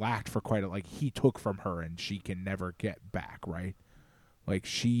certainly lacked for quite like he took from her and she can never get back, right? Like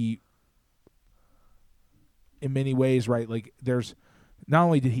she, in many ways, right? Like there's, not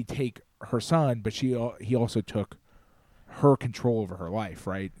only did he take her son, but he also took her control over her life,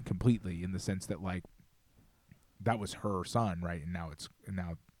 right? Completely, in the sense that like that was her son, right? And now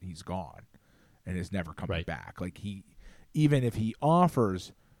he's gone and is never coming back. Like even if he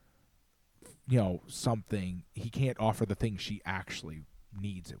offers, something, he can't offer the thing she actually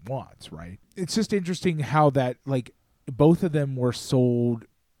needs and wants, right? It's just interesting how that like both of them were sold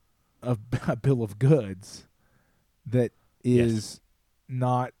a bill of goods that is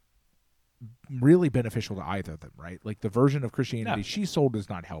not really beneficial to either of them, right? Like the version of Christianity she sold does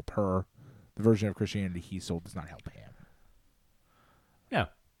not help her. The version of Christianity he sold does not help him. Yeah.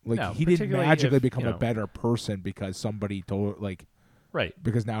 Like he didn't magically become a better person because somebody told like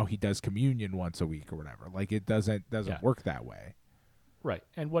because now he does communion once a week or whatever. Like it doesn't work that way. Right.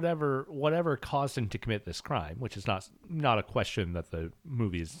 And whatever caused him to commit this crime, which is not a question that the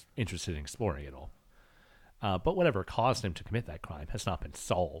movie is interested in exploring at all. But whatever caused him to commit that crime has not been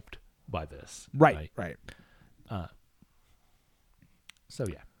solved by this. Right. So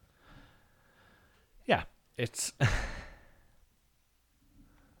yeah, it's.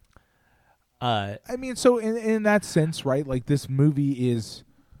 I mean, so in that sense, right? Like this movie is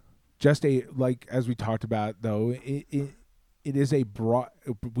just as we talked about, though it is a broad.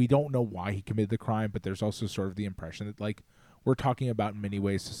 We don't know why he committed the crime, but there's also sort of the impression that like we're talking about in many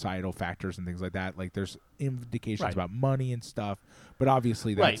ways societal factors and things like that. Like there's indications about money and stuff, but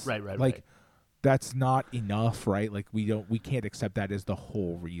obviously that's that's not enough, right? Like we can't accept that as the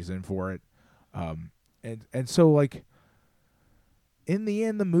whole reason for it. And so like in the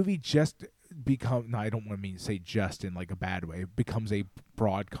end, the movie just I don't want to say just in like a bad way, becomes a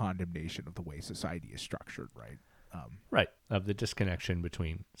broad condemnation of the way society is structured, right? Of the disconnection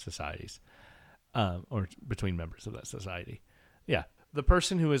between societies, or between members of that society. Yeah. The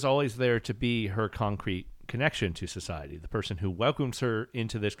person who is always there to be her concrete connection to society, the person who welcomes her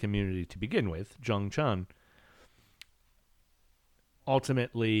into this community to begin with, Jung Chun,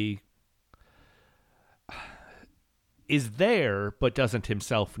 ultimately is there but doesn't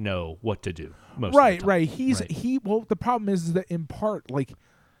himself know what to do most of the time. Right. Well, the problem is that in part, like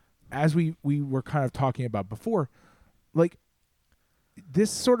as we were kind of talking about before, like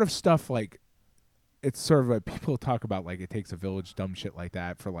this sort of stuff, like it's sort of like people talk about like it takes a village, dumb shit like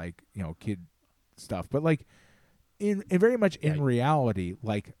that for like, kid stuff. But like in very much in reality,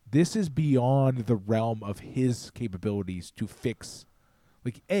 like this is beyond the realm of his capabilities to fix.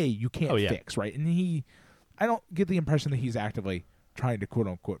 Like you can't fix, right? And I don't get the impression that he's actively trying to quote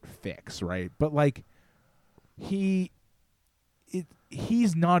unquote fix, right? But like he's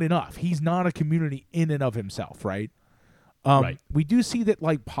not enough. He's not a community in and of himself, right? We do see that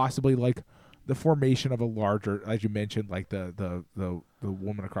like possibly like the formation of a larger, as you mentioned, like the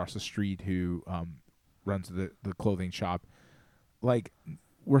woman across the street who runs the clothing shop. Like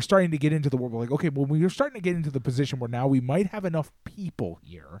we're starting to get into the world. We're like, okay, well, we're starting to get into the position where now we might have enough people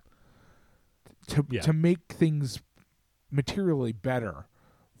here to make things materially better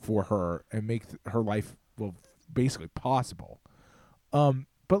for her and make her life basically possible.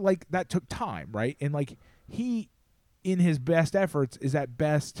 But like that took time, right? And like he, in his best efforts, is at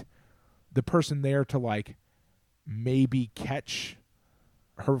best the person there to like maybe catch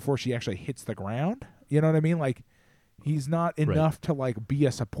her before she actually hits the ground. You know what I mean? Like he's not enough to like be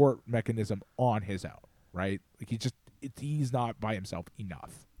a support mechanism on his own, right? Like he's not by himself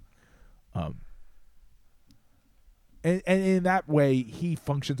enough. And in that way, he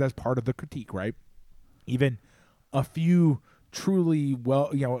functions as part of the critique, right? Even a few truly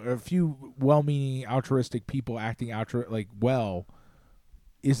a few well-meaning altruistic people acting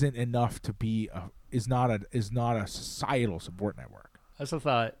isn't enough to be is not a societal support network. I also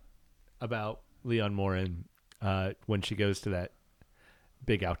thought about Leon Morin when she goes to that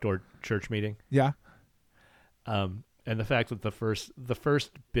big outdoor church meeting. Yeah. And the fact that the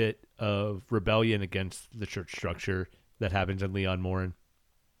first bit of rebellion against the church structure that happens in Leon Morin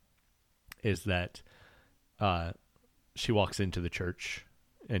is that she walks into the church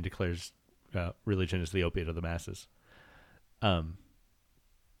and declares religion is the opiate of the masses,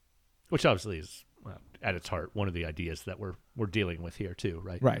 which obviously is at its heart one of the ideas that we're dealing with here too,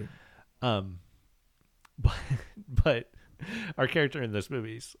 right? Right. But our character in this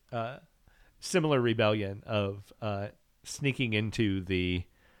movie's similar rebellion of sneaking into the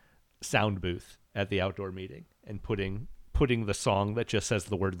sound booth at the outdoor meeting and putting the song that just says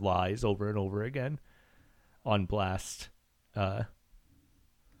the word lies over and over again on blast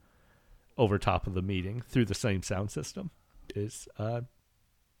over top of the meeting through the same sound system is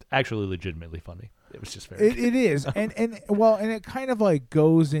actually legitimately funny. It was just very it is. and it kind of like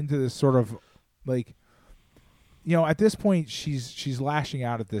goes into this sort of like, you know, at this point she's lashing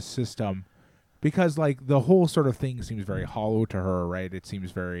out at this system because like the whole sort of thing seems very hollow to her, right? It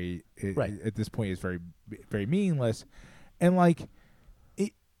seems very at this point it's very, very meaningless, and like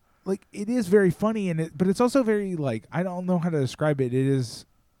it is very funny, but it's also very like, I don't know how to describe it. It is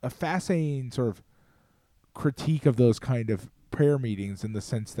a fascinating sort of critique of those kind of prayer meetings in the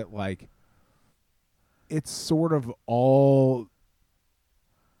sense that like it's sort of all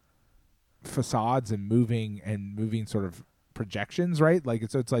facades and moving sort of projections, right? Like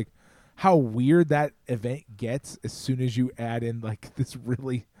it's like how weird that event gets as soon as you add in like this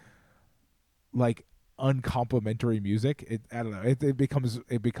really like uncomplimentary music. I don't know. It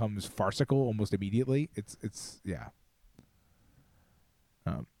becomes farcical almost immediately. It's yeah.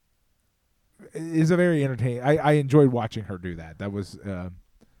 It is a very entertaining. I enjoyed watching her do that. That was a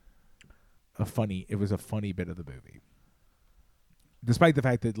funny bit of the movie. Despite the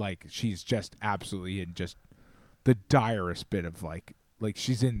fact that like she's just absolutely in just the direst bit of like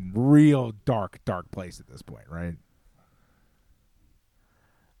she's in real dark place at this point, right?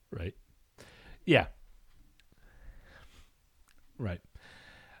 Right. Yeah. Right.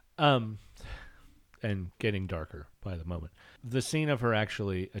 And getting darker by the moment. The scene of her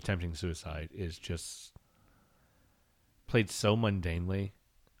actually attempting suicide is just played so mundanely,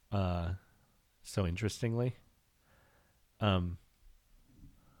 so interestingly. And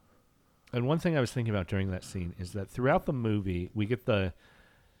one thing I was thinking about during that scene is that throughout the movie, we've got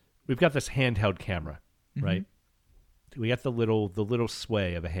this handheld camera, right? We got the little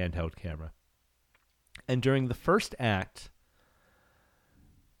sway of a handheld camera. And during the first act,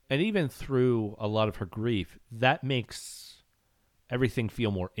 and even through a lot of her grief, that makes everything feel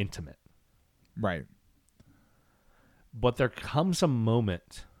more intimate. Right. But there comes a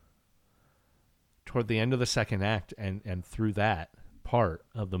moment toward the end of the second act and through that part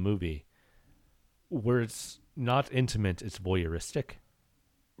of the movie where it's not intimate, it's voyeuristic.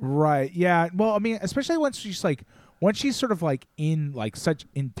 Right. Yeah. Well, I mean, especially once she's sort of like in like such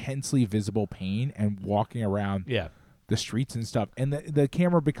intensely visible pain and walking around the streets and stuff, and the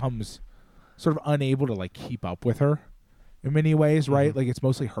camera becomes sort of unable to like keep up with her in many ways, right? Like it's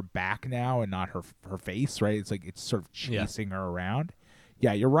mostly her back now and not her face, right? It's like it's sort of chasing her around.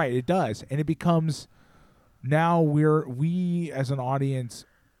 Yeah, you're right. It does, and it becomes now we as an audience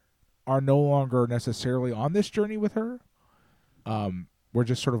are no longer necessarily on this journey with her. We're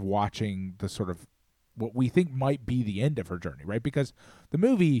just sort of watching the sort of what we think might be the end of her journey, right? Because the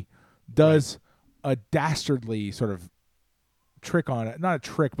movie does a dastardly sort of trick on it, not a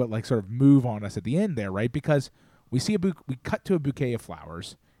trick, but like sort of move on us at the end there, right? Because we see we cut to a bouquet of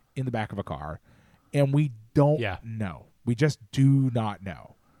flowers in the back of a car, and we don't know. We just do not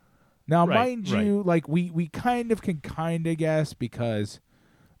know. Now, mind you, like we kind of can guess because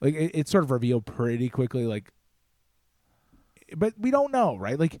like it's sort of revealed pretty quickly, like, but we don't know,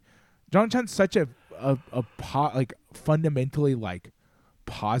 right? Like John Chen's such a like fundamentally like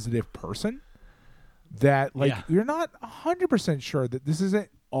positive person that like you're not 100% sure that this isn't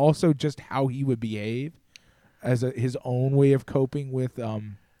also just how he would behave as his own way of coping with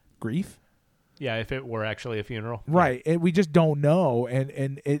grief. Yeah, if it were actually a funeral. Right. And we just don't know,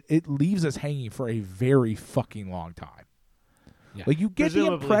 and it leaves us hanging for a very fucking long time. Yeah. Like you get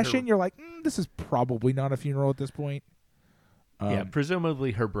presumably the impression you're like, this is probably not a funeral at this point.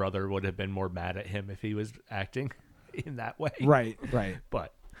 Presumably her brother would have been more mad at him if he was acting in that way. Right.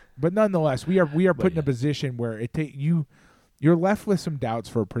 But nonetheless, we are put in a position where you're left with some doubts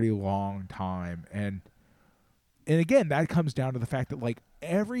for a pretty long time, and again that comes down to the fact that like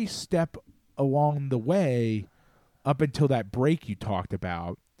every step along the way, up until that break you talked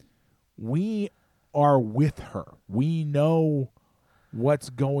about, we are with her. We know what's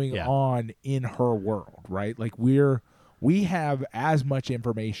going on in her world, right? Like we have as much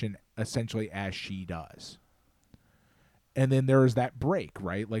information essentially as she does. And then there is that break,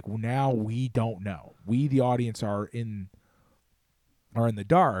 right? Like now we don't know. We, the audience, are in the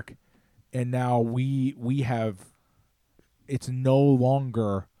dark, and now we have. It's no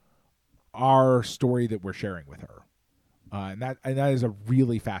longer our story that we're sharing with her, and that is a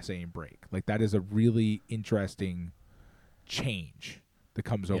really fascinating break. Like that is a really interesting change that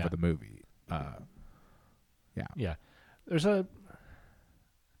comes over the movie. Yeah. There's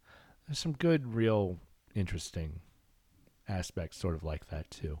some good, real, interesting aspects sort of like that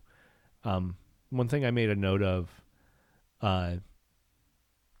too. One thing I made a note of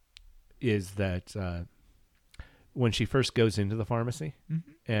is that when she first goes into the pharmacy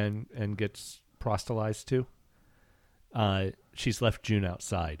and gets proselytized too, she's left June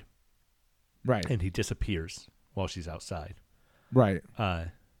outside. Right. And he disappears while she's outside. Right.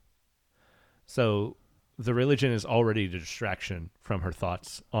 So the religion is already a distraction from her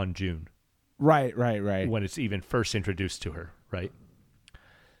thoughts on June. Right. When it's even first introduced to her, right?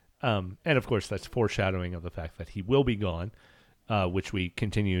 And of course, that's foreshadowing of the fact that he will be gone, which we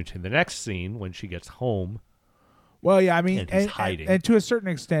continue to the next scene when she gets home. Well, yeah, I mean, and he's hiding, and to a certain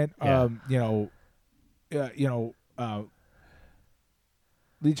extent, Lee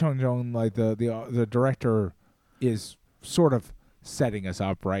Chang-dong, like the director, is sort of setting us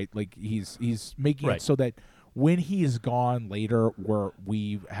up, right? Like he's making it so that when he is gone later,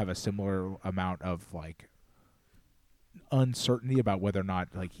 we have a similar amount of like uncertainty about whether or not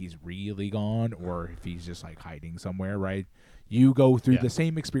like he's really gone or if he's just like hiding somewhere, right? You go through the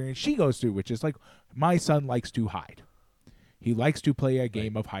same experience she goes through, which is like, my son likes to hide. He likes to play a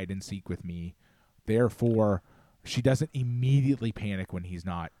game of hide and seek with me. Therefore, she doesn't immediately panic when he's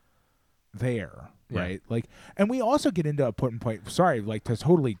not there, right? Like, and we also get into a point. Sorry, like to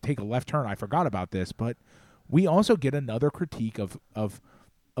totally take a left turn. I forgot about this, but we also get another critique of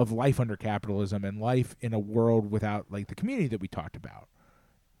life under capitalism and life in a world without like the community that we talked about.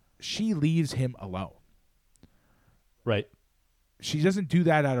 She leaves him alone. Right. She doesn't do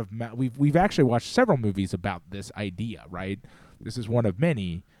that out of we've actually watched several movies about this idea, right? This is one of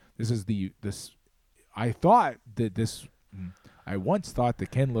many. I once thought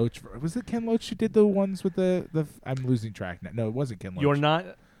that Ken Loach, was it Ken Loach who did the ones with the I'm losing track now. No, it wasn't Ken Loach. You're not.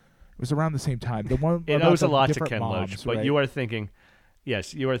 It was around the same time. The one it owes a lot to Ken moms, Loach, but right? you are thinking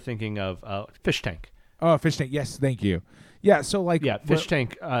of Fish Tank. Oh, Fish Tank. Yes, thank you. Yeah, so like Fish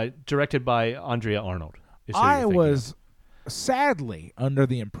Tank, directed by Andrea Arnold. I was sadly under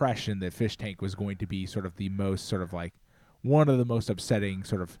the impression that Fish Tank was going to be sort of the most sort of like one of the most upsetting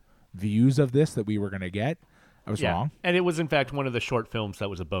sort of views of this that we were going to get. I was wrong. And it was in fact one of the short films that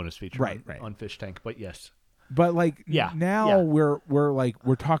was a bonus feature right. on Fish Tank, but yes. But like now we're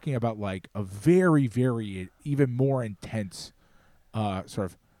talking about like a very, very even more intense sort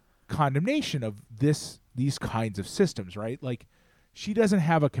of condemnation of these kinds of systems, right? Like she doesn't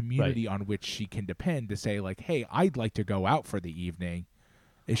have a community on which she can depend to say like, hey, I'd like to go out for the evening.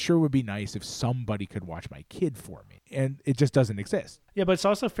 It sure would be nice if somebody could watch my kid for me. And it just doesn't exist. Yeah, but it's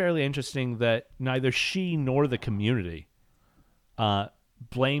also fairly interesting that neither she nor the community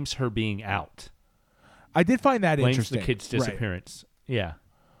blames her being out. I did find that blames interesting. The kid's disappearance. Right. Yeah.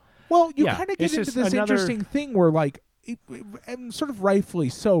 Well, you kind of get into this interesting thing where like, and sort of rightfully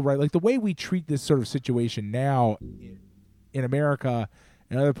so, right? Like the way we treat this sort of situation now in America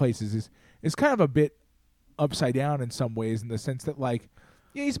and other places is kind of a bit upside down in some ways, in the sense that like,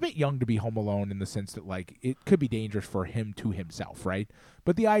 yeah, he's a bit young to be home alone, in the sense that like it could be dangerous for him to himself, right?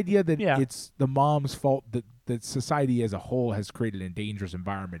 But the idea that it's the mom's fault that society as a whole has created a dangerous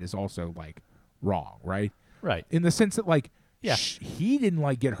environment is also like wrong, right? Right. In the sense that like he didn't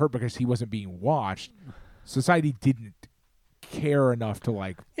like get hurt because he wasn't being watched. Society didn't care enough to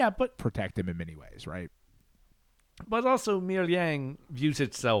like protect him in many ways, right? But also, Miryang views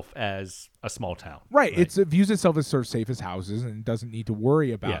itself as a small town. Right. It views itself as sort of safe as houses and doesn't need to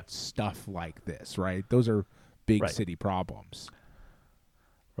worry about stuff like this, right? Those are big city problems.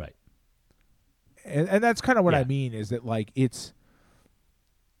 Right. And that's kind of what I mean, is that like it's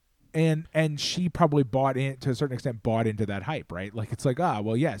and she probably bought in, to a certain extent, bought into that hype, right? Like it's like,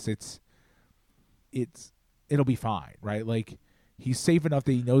 well, yes, it'll be fine, right? Like he's safe enough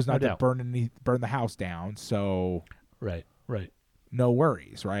that he knows not to burn the house down, so right, no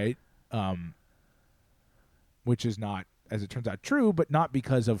worries, right? Which is not, as it turns out, true, but not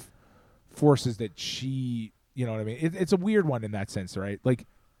because of forces that she, you know what I mean? It's a weird one in that sense, right? Like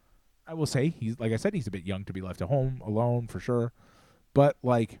I will say, he's, like I said, he's a bit young to be left at home alone for sure, but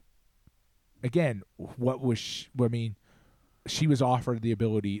like again, she was offered the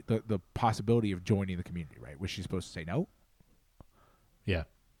ability, the possibility of joining the community, right? Was she supposed to say no? Yeah.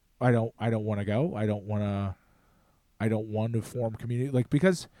 I don't want to go. I I don't want to form community, like,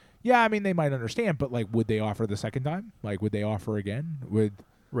 because yeah, I mean they might understand, but like, would they offer the second time? Like, would they offer again? Would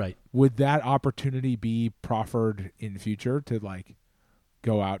that opportunity be proffered in future to like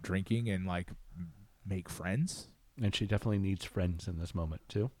go out drinking and like make friends? And she definitely needs friends in this moment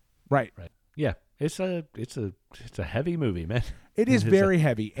too. Right. Yeah, it's a heavy movie, man. It is very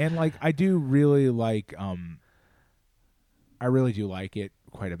heavy, and like I do really like I really do like it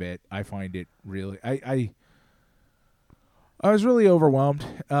quite a bit. I find it really I was really overwhelmed.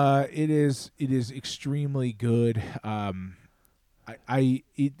 It is extremely good.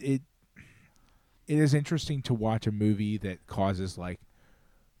 It is interesting to watch a movie that causes like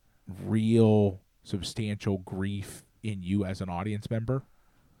real substantial grief in you as an audience member.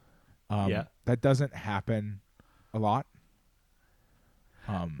 That doesn't happen a lot.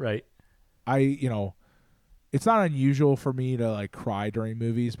 Right. It's not unusual for me to like cry during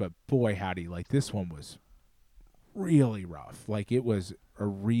movies, but boy howdy, like this one was really rough. Like it was a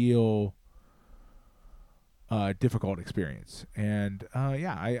real difficult experience. And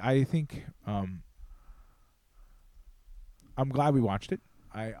I think I'm glad we watched it.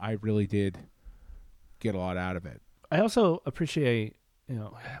 I really did get a lot out of it. I also appreciate,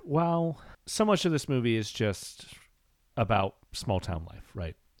 while so much of this movie is just about small town life,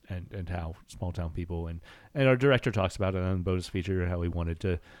 right? And how small town people and our director talks about it on the bonus feature, how he wanted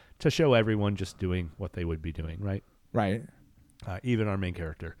to show everyone just doing what they would be doing, right? Right. Even our main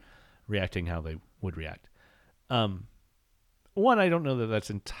character reacting how they would react. One, I don't know that that's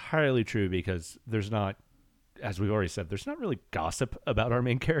entirely true because there's not, as we've already said, there's not really gossip about our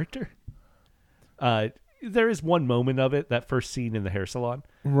main character. There is one moment of it, that first scene in the hair salon,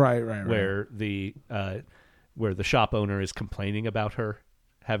 right, where the shop owner is complaining about her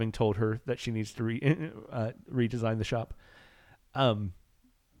having told her that she needs to redesign the shop.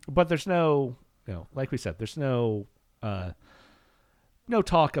 But there's no, like we said, there's no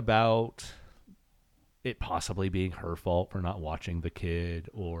talk about it possibly being her fault for not watching the kid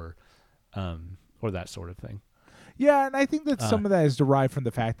or that sort of thing. Yeah, and I think that some of that is derived from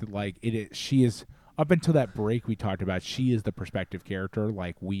the fact that like she is, up until that break we talked about, she is the perspective character.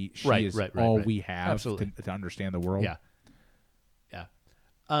 Like she is all we have to understand the world. Yeah.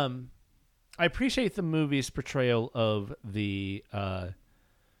 I appreciate the movie's portrayal of the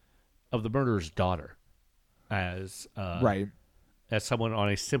murderer's daughter as as someone on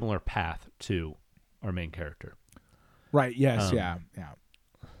a similar path to our main character. Right. Yes. Yeah.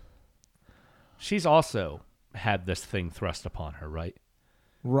 She's also had this thing thrust upon her, right?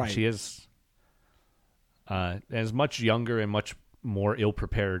 Right. She is as much younger and much more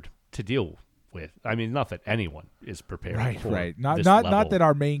ill-prepared to deal with. I mean, not that anyone is prepared. Right. Not that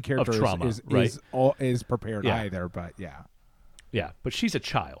our main character trauma, is prepared either, but yeah. Yeah, but she's a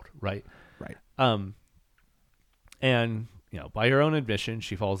child, right? Right. And by her own admission,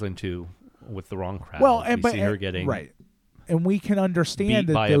 she falls into with the wrong crowd. Well, see her getting right. And we can understand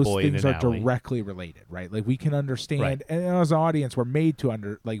that those things are directly related, right? Like we can understand, and as an audience, we're made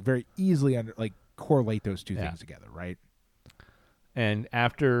to very easily correlate those two things together, right? And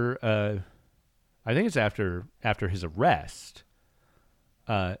after, I think it's after his arrest,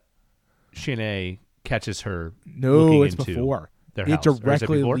 Shanae catches her. No, it's before. Their it house.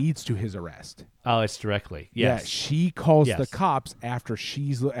 Directly leads to his arrest. Oh, it's directly. Yes. Yeah, she calls the cops after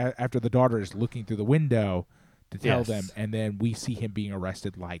the daughter is looking through the window to tell them, and then we see him being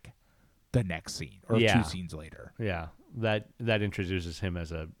arrested like the next scene or 2 scenes later. Yeah, that introduces him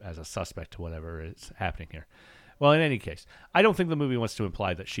as a suspect to whatever is happening here. Well, in any case, I don't think the movie wants to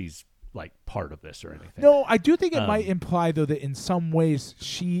imply that she's like part of this or anything. No, I do think it might imply though that in some ways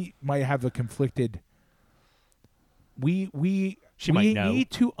she might have a conflicted. We might know.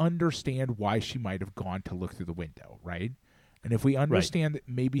 Need to understand why she might have gone to look through the window, right? And if we understand that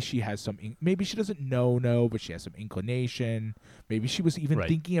maybe she has maybe she doesn't know, but she has some inclination. Maybe she was even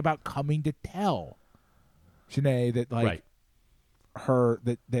thinking about coming to tell Shanae that her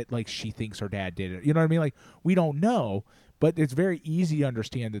that like she thinks her dad did it. You know what I mean? Like we don't know, but it's very easy to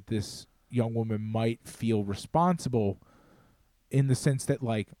understand that this young woman might feel responsible in the sense that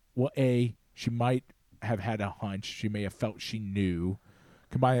she might have had a hunch. She may have felt she knew.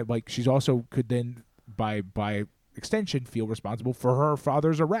 She's also could then by extension feel responsible for her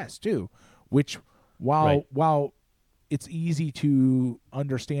father's arrest too, which while it's easy to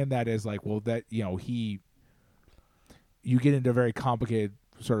understand that as you get into a very complicated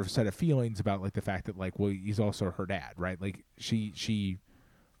sort of set of feelings about the fact that he's also her dad, right? Like she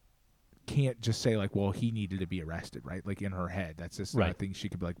can't just say he needed to be arrested, right? Like in her head, that's just a thing she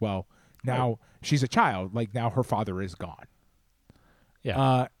could be now she's a child, now her father is gone.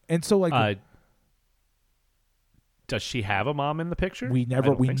 Yeah. And so Does she have a mom in the picture? We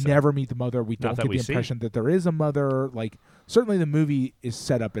never meet the mother. We don't get the impression that there is a mother. Like, certainly the movie is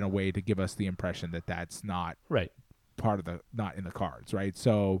set up in a way to give us the impression that that's not part of not in the cards, right?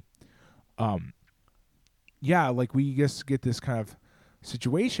 So, yeah, like we just get this kind of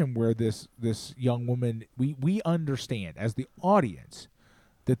situation where this young woman, we understand as the audience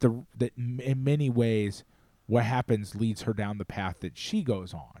that in many ways what happens leads her down the path that she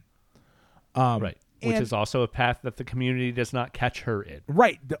goes on. Right. Which is also a path that the community does not catch her in.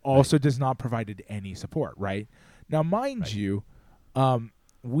 Right. That also does not provide any support, right? Now, mind you,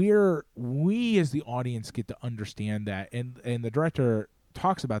 we as the audience get to understand that, and the director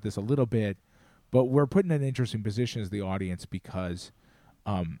talks about this a little bit, but we're put in an interesting position as the audience because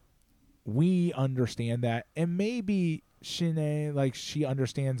we understand that, and maybe Shine, like, she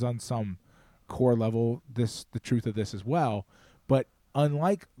understands on some core level the truth of this as well, but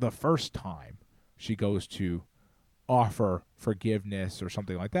unlike the first time she goes to offer forgiveness or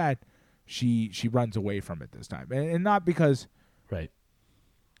something like that, she runs away from it this time, and not because,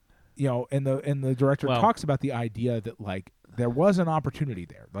 you know, and the director talks about the idea that, like, there was an opportunity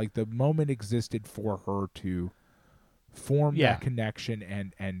there, like the moment existed for her to form that connection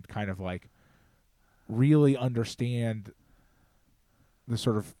and kind of like really understand the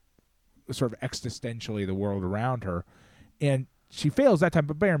sort of existentially the world around her, and she fails that time.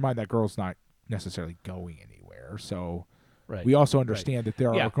 But bear in mind that girl's not necessarily going anywhere, so we also understand that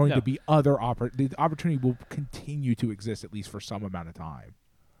there are going to be other the opportunity will continue to exist at least for some amount of time.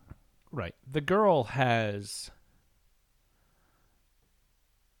 Right. The girl has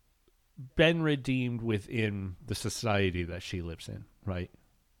been redeemed within the society that she lives in, right?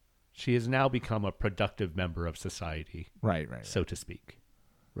 She has now become a productive member of society, right, so to speak,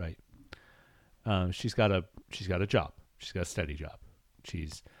 right? She's got a job. She's got a steady job.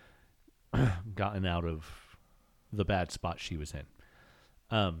 She's gotten out of the bad spot she was in.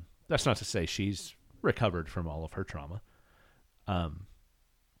 That's not to say she's recovered from all of her trauma,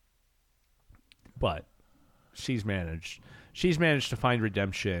 but she's managed to find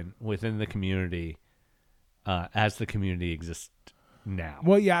redemption within the community as the community exists now.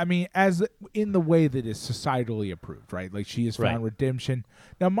 Well, yeah, I mean, as in the way that is societally approved, right? Like, she has found redemption.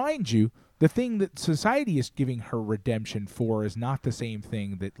 Now, mind you, the thing that society is giving her redemption for is not the same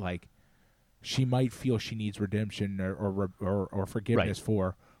thing that, like, she might feel she needs redemption or forgiveness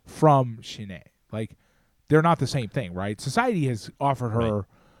for from Shine. Like, they're not the same thing, right? Society has offered her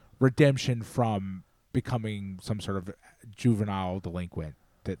redemption from becoming some sort of juvenile delinquent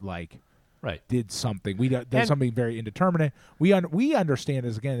that, like, did something. There's something very indeterminate. We understand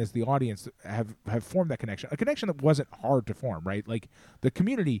as the audience have formed that connection, a connection that wasn't hard to form, right? Like, the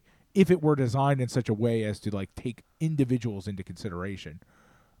community, if it were designed in such a way as to, like, take individuals into consideration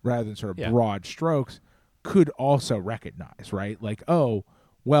rather than sort of broad strokes, could also recognize, right? Like, oh,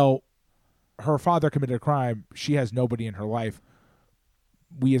 well, her father committed a crime. She has nobody in her life.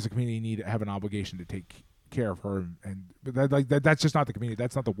 We as a community have an obligation to take care of her, and that's just not the community.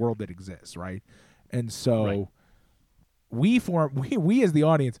 That's not the world that exists, right? And so we as the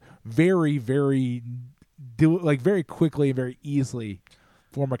audience very, very very quickly and very easily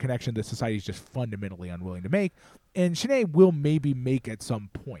form a connection that society is just fundamentally unwilling to make. And Shanae will maybe make at some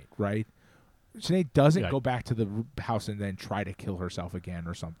point, right? Shanae doesn't go back to the house and then try to kill herself again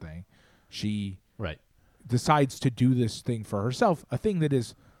or something. She decides to do this thing for herself, a thing that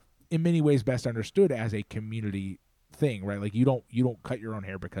is in many ways best understood as a community thing, right? Like, you don't cut your own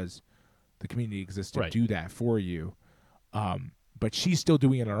hair because the community exists to do that for you. But she's still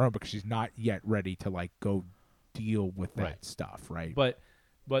doing it on her own because she's not yet ready to, like, go deal with that stuff, right?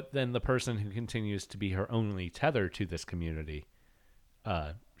 But then the person who continues to be her only tether to this community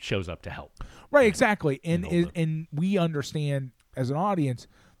shows up to help. Right, exactly. And we understand as an audience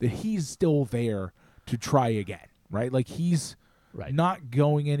that he's still there to try again, right? Like, he's not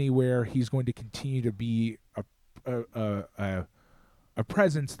going anywhere. He's going to continue to be a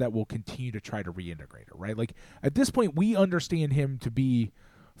presence that will continue to try to reintegrate her, right? Like, at this point, we understand him to be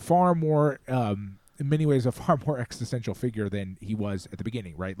far more, in many ways, a far more existential figure than he was at the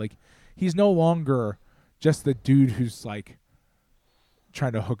beginning, right? Like, he's no longer just the dude who's, like,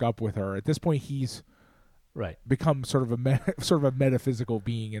 trying to hook up with her. At this point, he's become sort of a metaphysical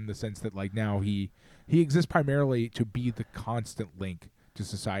being in the sense that, like, now he exists primarily to be the constant link to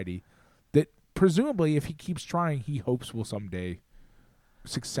society that presumably, if he keeps trying, he hopes will someday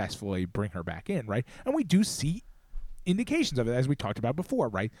successfully bring her back in, right? And we do see indications of it, as we talked about before,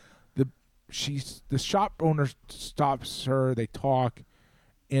 right? The shop owner stops her, they talk,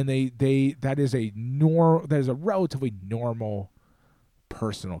 and that is a relatively normal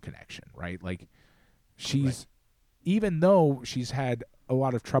personal connection, right? Like, she's even though she's had a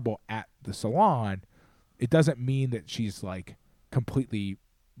lot of trouble at the salon, it doesn't mean that she's like completely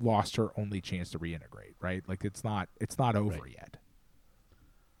lost her only chance to reintegrate, right? Like it's not over yet.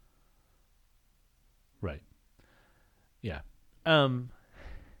 Right. Yeah.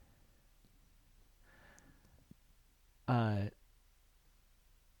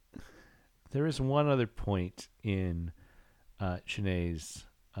 There is one other point in Shanae's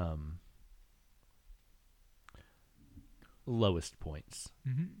lowest points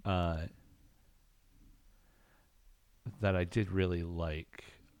that I did really like,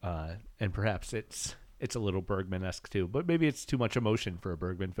 and perhaps it's a little Bergman-esque too, but maybe it's too much emotion for a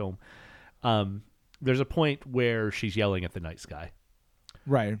Bergman film. There's a point where she's yelling at the night sky,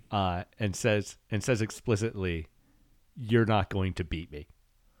 right? And says explicitly, "You're not going to beat me."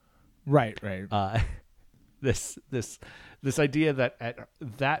 Right. This idea that at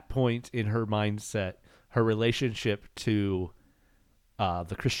that point in her mindset, her relationship to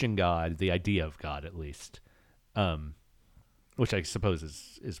the Christian God, the idea of God at least, which I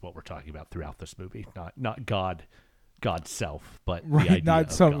suppose is what we're talking about throughout this movie, not God's self, but the idea not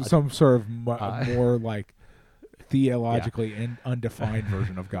of some God. some sort of more like theologically and undefined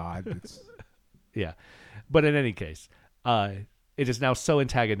version of God. It's... Yeah, but in any case, it is now so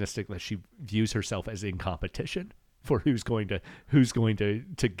antagonistic that she views herself as in competition for who's going to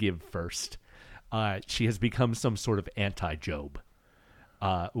give first. She has become some sort of anti-Job,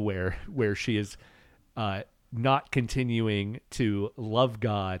 where she is not continuing to love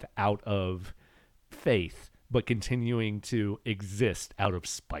God out of faith, but continuing to exist out of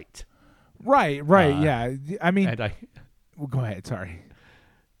spite. Right. Yeah. I mean, well, go ahead. Sorry.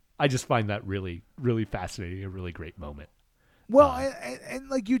 I just find that really, really fascinating, a really great moment. Well, and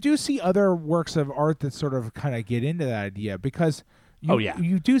like you do see other works of art that sort of kind of get into that idea, because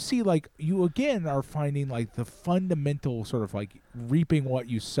you do see like you again are finding like the fundamental sort of like reaping what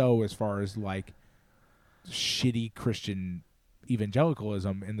you sow as far as like shitty Christian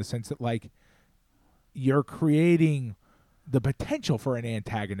evangelicalism, in the sense that like you're creating the potential for an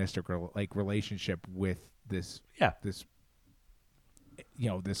antagonistic like relationship with this this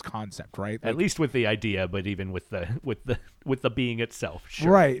concept, right? Like, at least with the idea, but even with the being itself,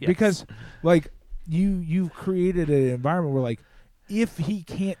 sure. Right, yes. Because like you've created an environment where like if he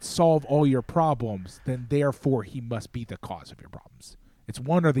can't solve all your problems, then therefore he must be the cause of your problems. It's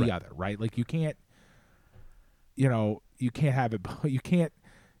one or the other, right? Like you can't have it. You can't,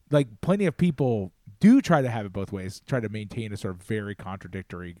 like, plenty of people do try to have it both ways, try to maintain a sort of very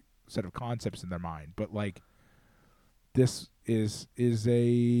contradictory set of concepts in their mind, but like this is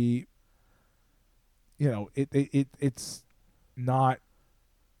a it's not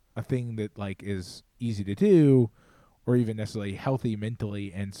a thing that like is easy to do or even necessarily healthy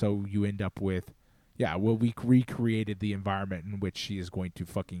mentally, and so you end up with we recreated the environment in which she is going to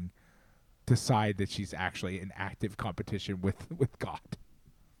fucking decide that she's actually in active competition with God.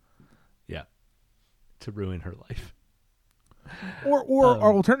 Yeah. To ruin her life. Or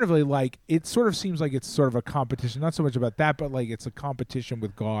alternatively, like, it sort of seems like it's sort of a competition, not so much about that, but like it's a competition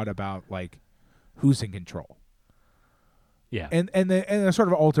with God about like who's in control. Yeah. And the sort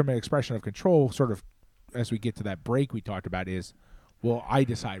of ultimate expression of control, sort of as we get to that break we talked about, is, well, I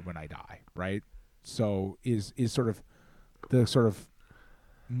decide when I die, right? So is sort of the sort of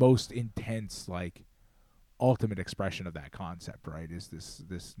most intense, like, ultimate expression of that concept, right? Is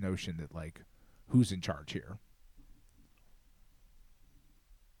this notion that like who's in charge here?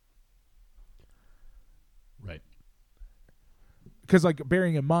 Right. Because, like,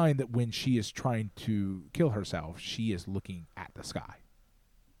 bearing in mind that when she is trying to kill herself, she is looking at the sky.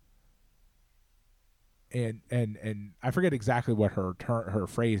 And I forget exactly what her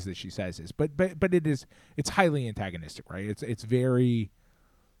phrase that she says is, but it's highly antagonistic, right? It's very,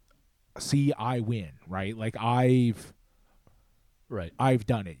 see, I win, right? Like I've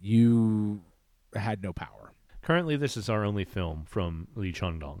done it. You had no power. Currently, this is our only film from Lee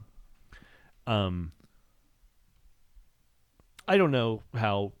Chang-dong. I don't know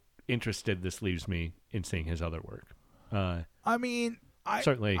how interested this leaves me in seeing his other work. I mean, I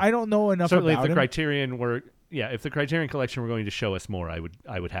certainly don't know enough certainly about if the him. Criterion were if the Criterion Collection were going to show us more, I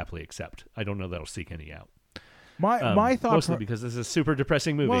would happily accept. I don't know that I'll seek any out. My thought, mostly because this is a super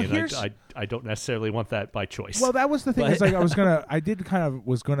depressing movie, and I don't necessarily want that by choice. Well, that was the thing. Is like was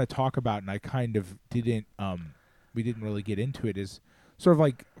gonna talk about, and I kind of didn't. We didn't really get into it. Is sort of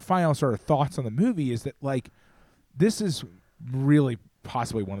like final sort of thoughts on the movie. Is that like this is really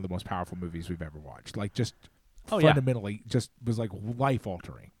possibly one of the most powerful movies we've ever watched. Like just fundamentally, just was like life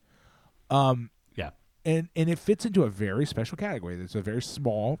altering. And it fits into a very special category. It's a very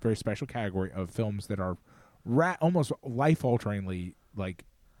small, very special category of films that are almost life-alteringly like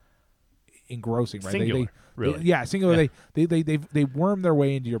engrossing, right? Singular, really. Yeah, singular. Yeah. They worm their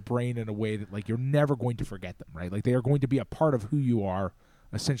way into your brain in a way that like you're never going to forget them, right? Like they are going to be a part of who you are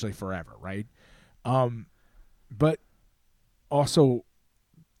essentially forever, right? But also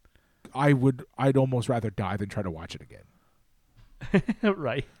I'd almost rather die than try to watch it again.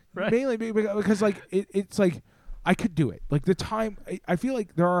 Right. Mainly because like it's like I could do it. Like the time I feel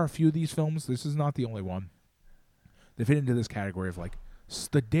like there are a few of these films, this is not the only one, that fit into this category of like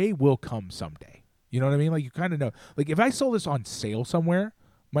the day will come someday. You know what I mean? Like you kind of know. Like if I saw this on sale somewhere,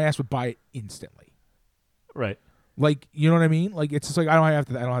 my ass would buy it instantly. Right. Like you know what I mean? Like it's just like I don't have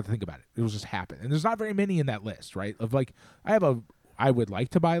to think about it. It will just happen. And there's not very many in that list, right? Of like I would like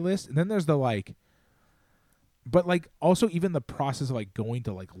to buy list, and then there's the like. But like also even the process of like going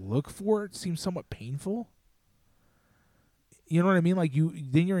to like look for it seems somewhat painful. You know what I mean? Like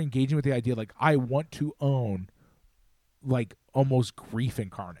you're engaging with the idea like I want to own like almost grief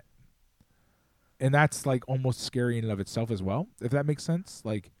incarnate. And that's like almost scary in and of itself as well, if that makes sense.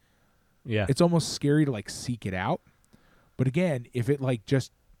 Like yeah, it's almost scary to like seek it out. But again, if I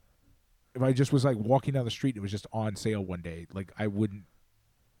just was like walking down the street and it was just on sale one day, like I wouldn't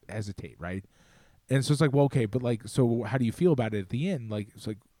hesitate, right? And so it's like, well, okay, but like, so how do you feel about it at the end? Like, it's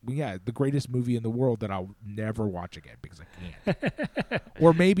like, well, yeah, the greatest movie in the world that I'll never watch again because I can't.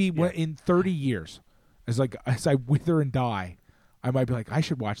 Or maybe in 30 years, as I wither and die, I might be like, I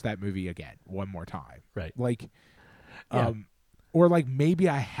should watch that movie again one more time. Right. Like, or like maybe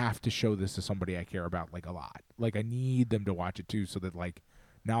I have to show this to somebody I care about like a lot. Like I need them to watch it too, so that like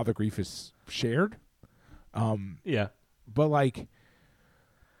now the grief is shared. But like.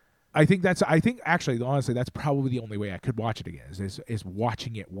 I think actually, honestly, that's probably the only way I could watch it again is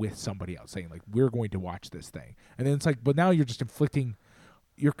watching it with somebody else, saying like, we're going to watch this thing. And then it's like, but now you're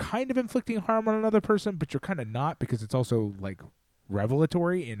kind of inflicting harm on another person, but you're kind of not, because it's also like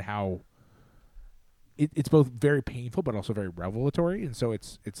revelatory in how it's both very painful, but also very revelatory. And so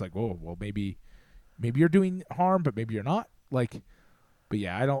it's like, oh, well, maybe you're doing harm, but maybe you're not. Like, but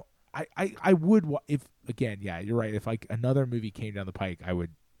yeah, I would, if, again, yeah, you're right. If like another movie came down the pike, I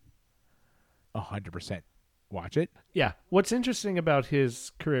would 100% watch it. Yeah. What's interesting about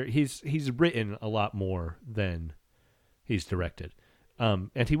his career, he's written a lot more than he's directed.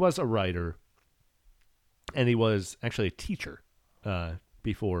 And he was a writer, and he was actually a teacher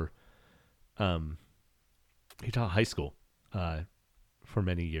before he taught high school for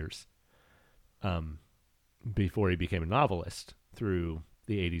many years before he became a novelist through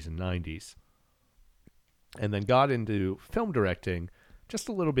the 80s and 90s. And then got into film directing just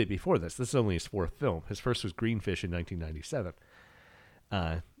a little bit before this. This is only his fourth film. His first was Greenfish in 1997,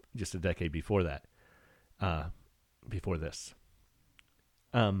 just a decade before that, before this.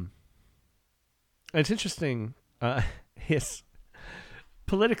 It's interesting, his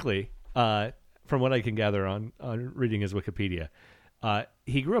politically, from what I can gather on reading his Wikipedia,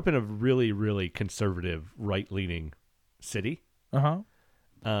 he grew up in a really, really conservative, right-leaning city. But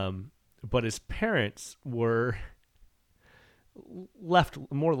his parents were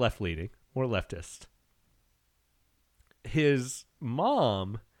more left-leaning, more leftist. His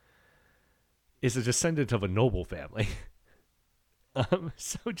mom is a descendant of a noble family.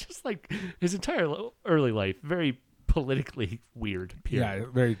 So just like his entire early life, very politically weird. Period. Yeah,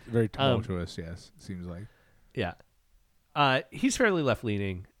 very, very tumultuous. Yes, it seems like. Yeah, he's fairly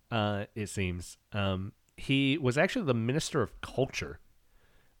left-leaning. It seems. He was actually the Minister of Culture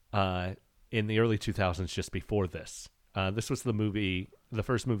in the early 2000s, just before this. This was the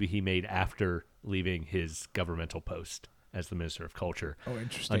first movie he made after leaving his governmental post as the Minister of Culture. Oh,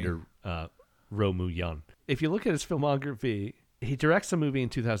 interesting. Under Roh Moo-hyun. If you look at his filmography, he directs a movie in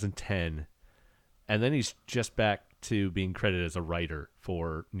 2010, and then he's just back to being credited as a writer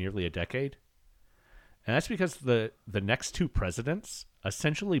for nearly a decade. And that's because the next two presidents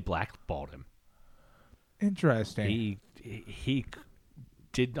essentially blackballed him. Interesting. He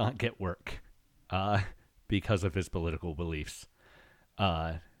did not get work because of his political beliefs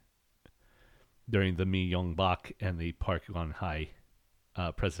during the Mi Young-bak and the Park Geun-hye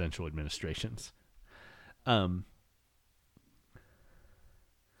presidential administrations.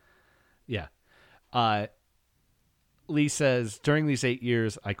 Lee says, during these 8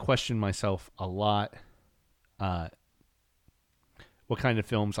 years, I questioned myself a lot. What kind of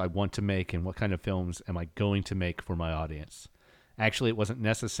films I want to make and what kind of films am I going to make for my audience. Actually, it wasn't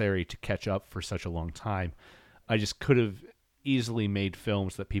necessary to catch up for such a long time. I just could have easily made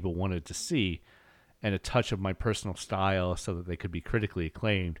films that people wanted to see and a touch of my personal style so that they could be critically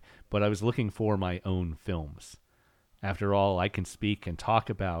acclaimed, but I was looking for my own films. After all, I can speak and talk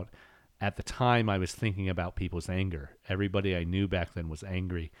about at the time I was thinking about people's anger. Everybody I knew back then was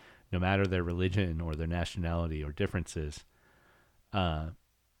angry, no matter their religion or their nationality or differences. So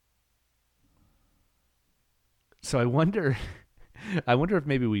I wonder if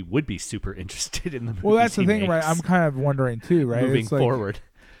maybe we would be super interested in the movies. Well, that's the he thing, makes right? I'm kind of wondering too, right? moving It's like, forward.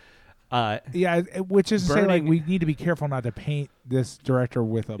 Yeah, which is to say, like, Burning- we need to be careful not to paint this director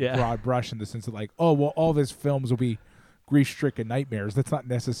with a broad brush in the sense of like, oh, well, all of his films will be grief-stricken nightmares. That's not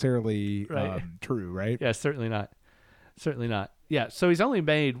necessarily Right. true, right? Yeah, certainly not. Certainly not. Yeah, so he's only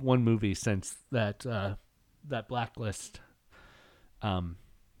made one movie since that Blacklist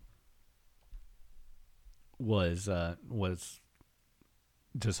was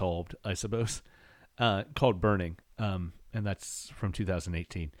dissolved, I suppose, called Burning, and that's from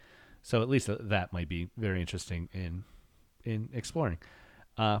 2018. So at least that might be very interesting in exploring.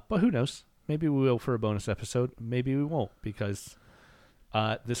 But who knows? Maybe we will for a bonus episode. Maybe we won't, because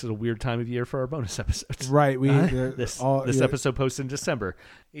this is a weird time of year for our bonus episodes. Right. This episode posts in December.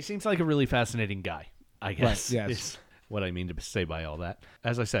 He seems like a really fascinating guy, I guess. Right, yes. Is what I mean to say by all that.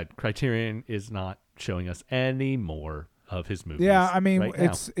 As I said, Criterion is not showing us any more of his movies. Yeah, I mean, right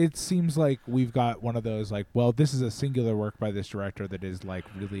now. it seems like we've got one of those, like, well, this is a singular work by this director that is, like,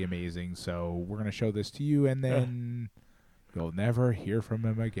 really amazing, so we're going to show this to you, and then you'll never hear from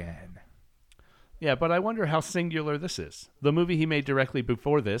him again. Yeah, but I wonder how singular this is. The movie he made directly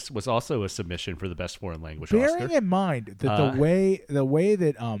before this was also a submission for the Best Foreign Language Bearing Oscar. in mind that the way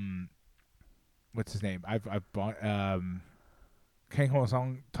that what's his name? I've bought Kang Ho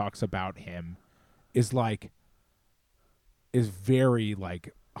Song talks about him is very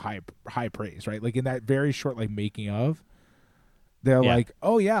like high praise, right? Like in that very short like making of, they're like,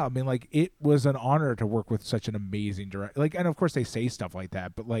 oh yeah, I mean, like, it was an honor to work with such an amazing director. Like, and of course they say stuff like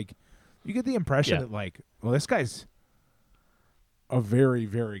that, but like you get the impression that like, well, this guy's a very,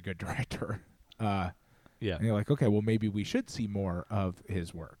 very good director. And you're like, okay, well, maybe we should see more of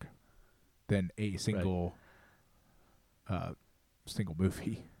his work than a single single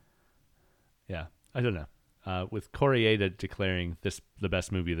movie. Yeah, I don't know. With Kore-eda declaring this the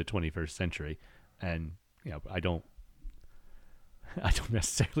best movie of the 21st century, and I don't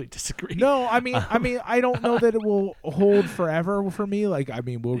necessarily disagree. No, I mean, I don't know that it will hold forever for me. Like, I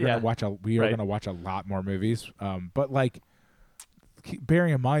mean, we are gonna watch a lot more movies. But like,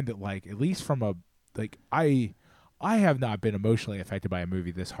 bearing in mind that like, at least from a like, I have not been emotionally affected by a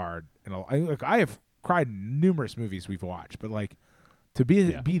movie this hard. I have cried in numerous movies we've watched, but like, to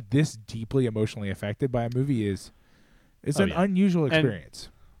be this deeply emotionally affected by a movie is an unusual experience.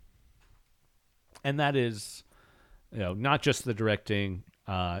 And that is, not just the directing.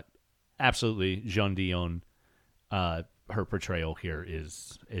 Absolutely, Jean Dion, her portrayal here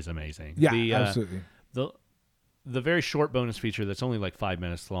is amazing. Yeah, absolutely. The very short bonus feature that's only like 5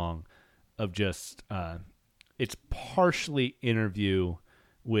 minutes long, of just it's partially interview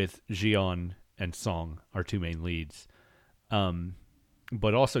with Jion and Song, our two main leads.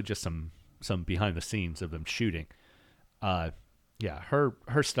 But also just some behind the scenes of them shooting. Her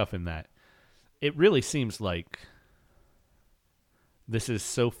stuff in that. It really seems like this is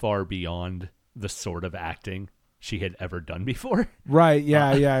so far beyond the sort of acting she had ever done before. Right,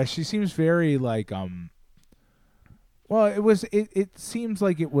 yeah. She seems very like well, it seems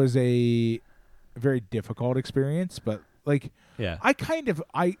like it was a very difficult experience, but like here's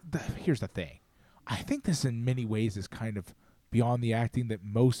the thing. I think this in many ways is kind of beyond the acting that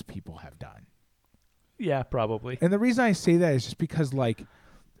most people have done. Yeah, probably. And the reason I say that is just because like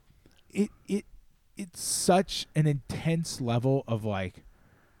it's such an intense level of like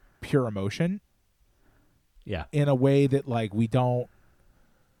pure emotion. Yeah. In a way that like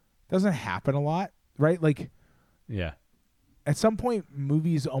doesn't happen a lot, right? Like, yeah. At some point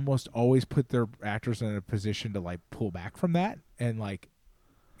movies almost always put their actors in a position to like pull back from that and like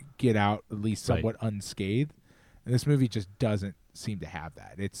get out at least somewhat unscathed. And this movie just doesn't seem to have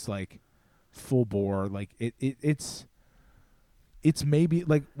that. It's like full bore. Like it's maybe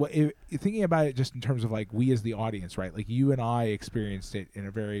like thinking about it just in terms of like we as the audience, right? Like you and I experienced it in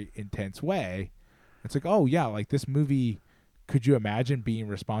a very intense way. It's like, oh yeah, like this movie. Could you imagine being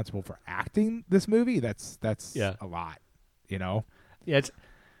responsible for acting this movie? That's a lot, Yeah,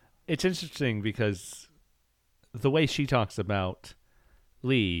 it's interesting because the way she talks about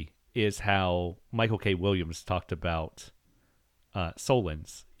Lee is how Michael K. Williams talked about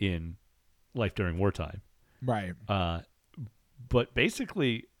Solons in Life During Wartime. Right. But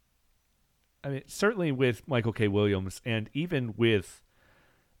basically, I mean, certainly with Michael K. Williams and even with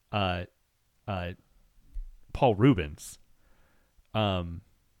Paul Rubens,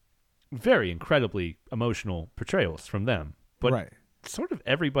 very incredibly emotional portrayals from them. But sort of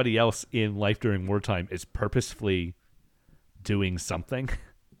everybody else in Life During Wartime is purposefully doing something.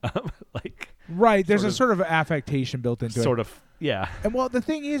 Like, right, there's a sort of affectation built into it. Sort of, yeah. And well, the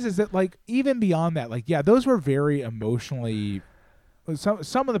thing is that like even beyond that, like those were very emotionally.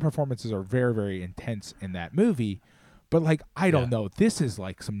 Some of the performances are very, very intense in that movie, but like I don't know, this is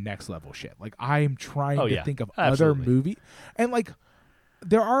like some next level shit. Like I'm trying to think of other movies, and like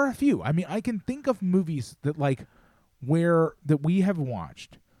there are a few. I mean, I can think of movies that like that we have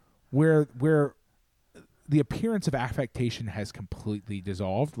watched where the appearance of affectation has completely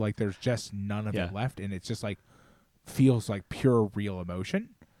dissolved. Like there's just none of it left, and it's just like feels like pure real emotion.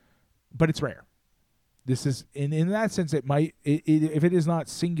 But it's rare. This is in that sense. It might if it is not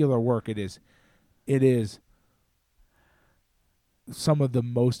singular work, it is some of the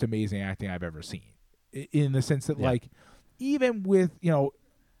most amazing acting I've ever seen. In the sense that like even with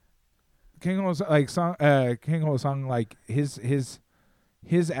King Ho Sung, like his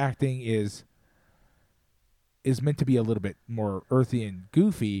acting is meant to be a little bit more earthy and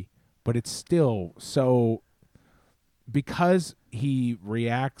goofy, but it's still so, because he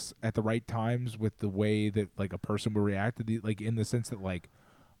reacts at the right times with the way that like a person would react to like in the sense that like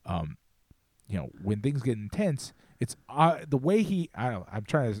when things get intense, it's the way I'm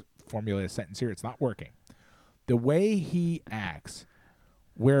trying to formulate a sentence here, it's not working. The way he acts,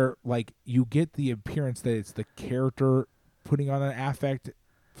 where like you get the appearance that it's the character putting on an affect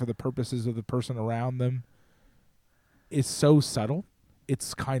for the purposes of the person around them, is so subtle,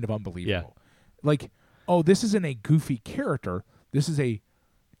 it's kind of unbelievable. Like, oh, this isn't a goofy character. This is a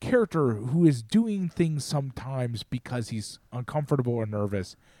character who is doing things sometimes because he's uncomfortable or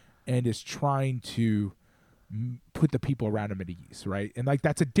nervous and is trying to put the people around him at ease, right? And like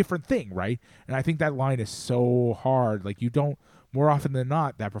that's a different thing, right? And I think that line is so hard. Like you don't, more often than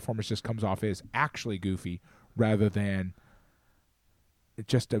not, that performance just comes off as actually goofy rather than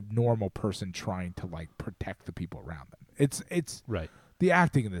just a normal person trying to like protect the people around them. It's right. The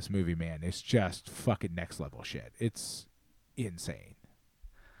acting in this movie, man, is just fucking next level shit. It's insane.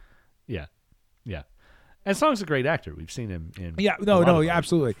 Yeah. And Song's a great actor. We've seen him in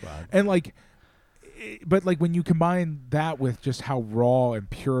absolutely. And like, but like when you combine that with just how raw and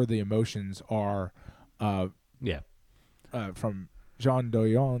pure the emotions are, from Jean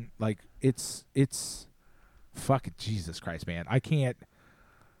Doyon, like it's fucking Jesus Christ, man. I can't,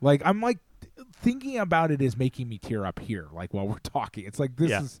 like, I'm like thinking about it is making me tear up here, like while we're talking. It's like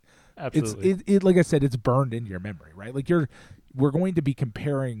this is absolutely. It like I said, it's burned into your memory, right? Like we're going to be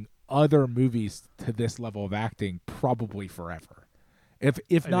comparing other movies to this level of acting probably forever,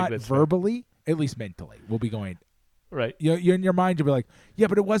 if not verbally, at least mentally. We'll be going right. You in your mind, you'll be like, yeah,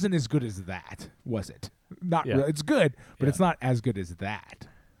 but it wasn't as good as that, was it? Not really. It's good, but it's not as good as that.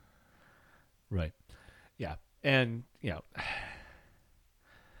 Right. Yeah, and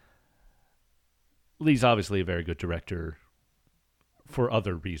Lee's obviously a very good director for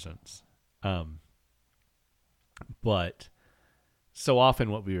other reasons. But so often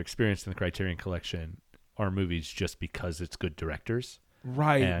what we've experienced in the Criterion Collection are movies just because it's good directors.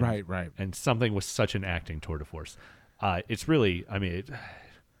 Right. And something with such an acting tour de force. It's really, I mean,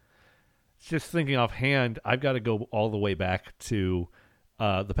 just thinking offhand, I've got to go all the way back to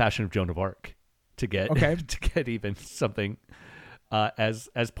The Passion of Joan of Arc to get to get even something as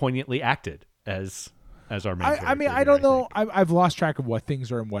poignantly acted as our main character. I mean, I don't know. I've lost track of what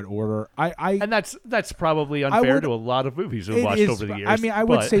things are in what order. And that's probably unfair to a lot of movies we've watched over the years. I mean, I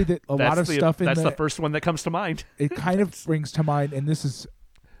would say that a lot of stuff that's the first one that comes to mind. It kind of brings to mind, and this is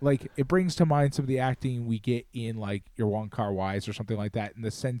like, it brings to mind some of the acting we get in like your Wong Kar-wais or something like that, in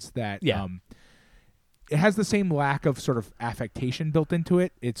the sense that it has the same lack of sort of affectation built into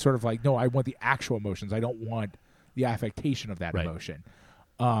it. It's sort of like, no, I want the actual emotions. I don't want the affectation of that emotion.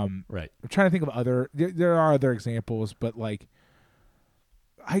 Right. I'm trying to think of other. There are other examples, but like,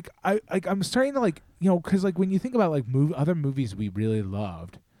 I'm starting to like, because like when you think about like other movies we really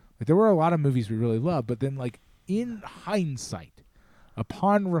loved, like there were a lot of movies we really loved, but then like in hindsight,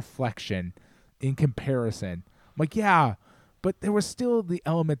 upon reflection, in comparison, I'm like, yeah, but there was still the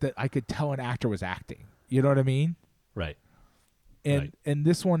element that I could tell an actor was acting. You know what I mean? Right. And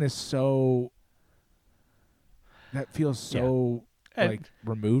this one is so. That feels so. Like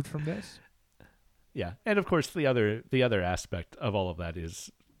removed from this. Yeah. And of course the other aspect of all of that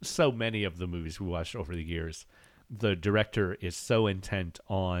is so many of the movies we watched over the years, the director is so intent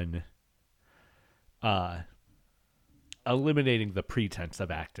on eliminating the pretense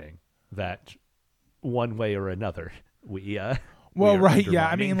of acting that one way or another we right, yeah.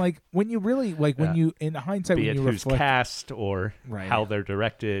 I mean, like when you really like when you in hindsight, be when it you who's reflect, cast or how they're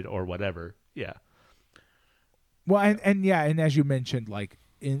directed or whatever. Yeah. Well, and as you mentioned, like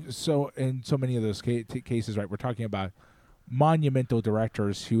in so many of those cases, right? We're talking about monumental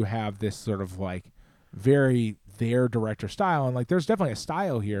directors who have this sort of like very their director style, and like there's definitely a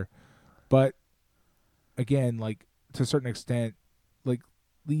style here, but again, like to a certain extent, like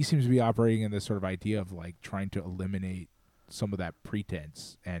Lee seems to be operating in this sort of idea of like trying to eliminate some of that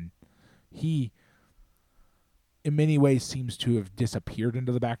pretense, and he in many ways seems to have disappeared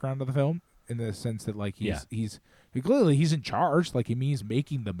into the background of the film in the sense that like he's clearly he's in charge, like he's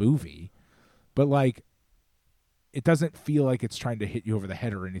making the movie, but like it doesn't feel like it's trying to hit you over the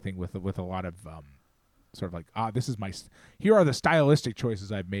head or anything with a lot of sort of like this is my here are the stylistic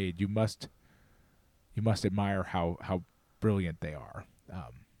choices I've made. You must admire how brilliant they are.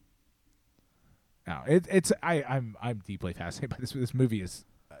 Now I'm deeply fascinated by this movie is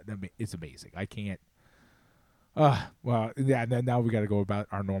it's amazing. I can't. Well, yeah. And then now we got to go about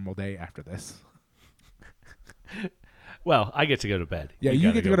our normal day after this. Well, I get to go to bed. Yeah,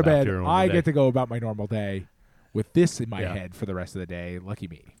 you get to go to bed. I get to go about my normal day with this in my head for the rest of the day. Lucky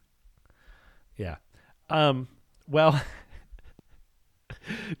me. Yeah. Well,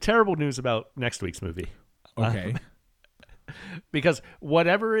 terrible news about next week's movie. Okay. Because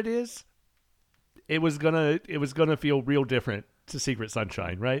whatever it is, it was gonna feel real different to Secret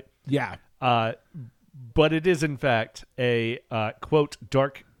Sunshine, right? Yeah. But it is in fact a quote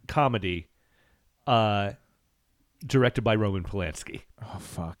dark comedy, directed by Roman Polanski. Oh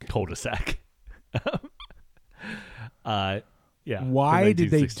fuck. Cul-de-sac. Yeah. Why did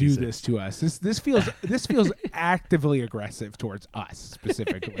they do this to us? This feels actively aggressive towards us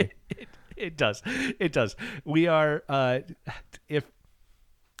specifically. It does. It does. We are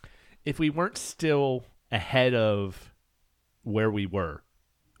if we weren't still ahead of where we were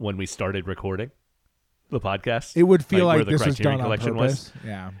when we started recording the podcast, it would feel like the this was Criterion done on Collection purpose. was.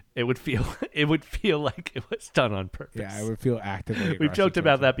 Yeah. It would feel like it was done on purpose. Yeah, it would feel actively aggressive. We've joked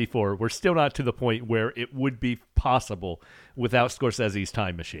about that before. We're still not to the point where it would be possible without Scorsese's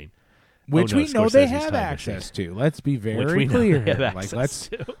time machine. Which we know they have access to. Let's be very clear here. Like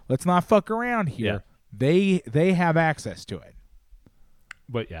let's not fuck around here. Yeah. They have access to it.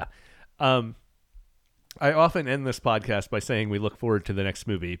 But yeah. I often end this podcast by saying we look forward to the next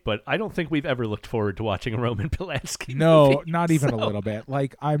movie, but I don't think we've ever looked forward to watching a Roman Polanski movie. No, not even a little bit.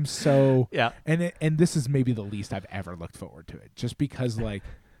 Like I'm so yeah, and this is maybe the least I've ever looked forward to it, just because like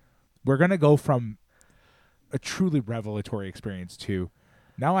we're gonna go from a truly revelatory experience to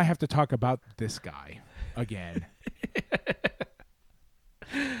now I have to talk about this guy again.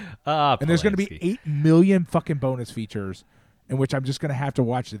 And there's gonna be 8 million fucking bonus features. In which I'm just going to have to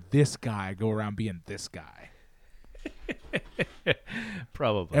watch this guy go around being this guy.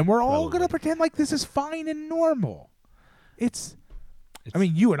 Probably. And we're all going to pretend like this is fine and normal. It's I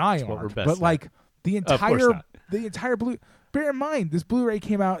mean, you and I aren't, but like the entire bear in mind, this Blu-ray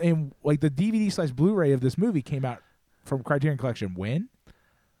came out in like the DVD/Blu-ray of this movie came out from Criterion Collection when?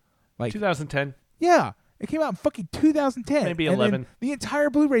 Like 2010. Yeah. It came out in fucking 2010. Maybe 11. The entire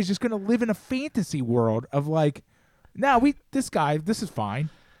Blu-ray is just going to live in a fantasy world of like this guy, this is fine.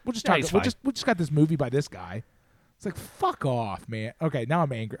 We'll just talk. We just got this movie by this guy. It's like fuck off, man. Okay, now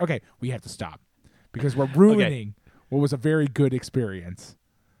I'm angry. Okay, we have to stop because we're ruining what was a very good experience.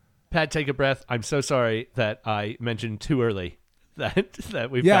 Pat, take a breath. I'm so sorry that I mentioned too early that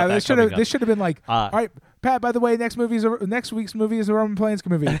we've got that this should have been like, all right, Pat. By the way, next week's movie is a Roman Polanski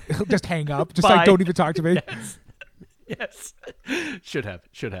movie. Just hang up. Just like don't even talk to me. Yes. Should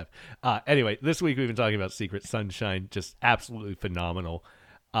have. Anyway, this week we've been talking about Secret Sunshine, just absolutely phenomenal.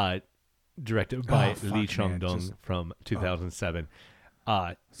 Directed by Lee Chang-dong from 2007.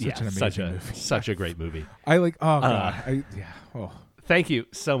 Such a great movie. I like. Oh god. Thank you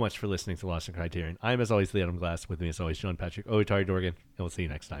so much for listening to Lost in Criterion. I'm as always the Adam Glass. With me as always John Patrick Oatari Dorgan, and we'll see you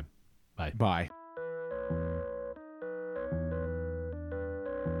next time. Bye. Bye.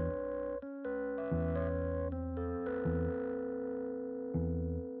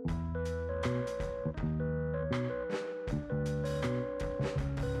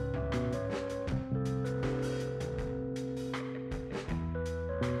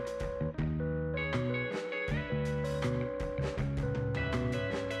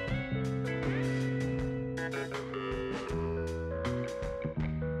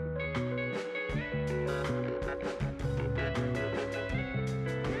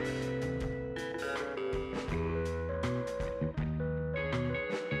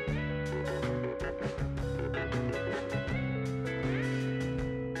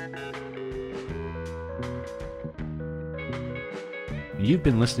 You've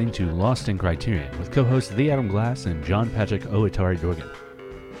been listening to Lost in Criterion with co-hosts The Adam Glass and John Patrick Oatari Dorgan.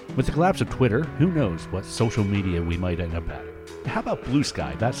 With the collapse of Twitter, who knows what social media we might end up at? How about Blue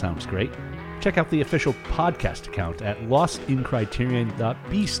Sky? That sounds great. Check out the official podcast account at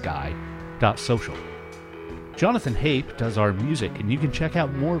lostincriterion.bsky.social. Jonathan Hape does our music, and you can check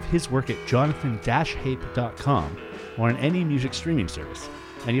out more of his work at jonathan-hape.com or on any music streaming service.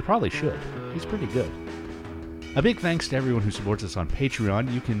 And you probably should. He's pretty good. A big thanks to everyone who supports us on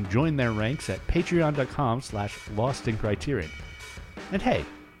Patreon. You can join their ranks at patreon.com/lostincriterion. And hey,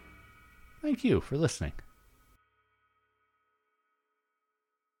 thank you for listening.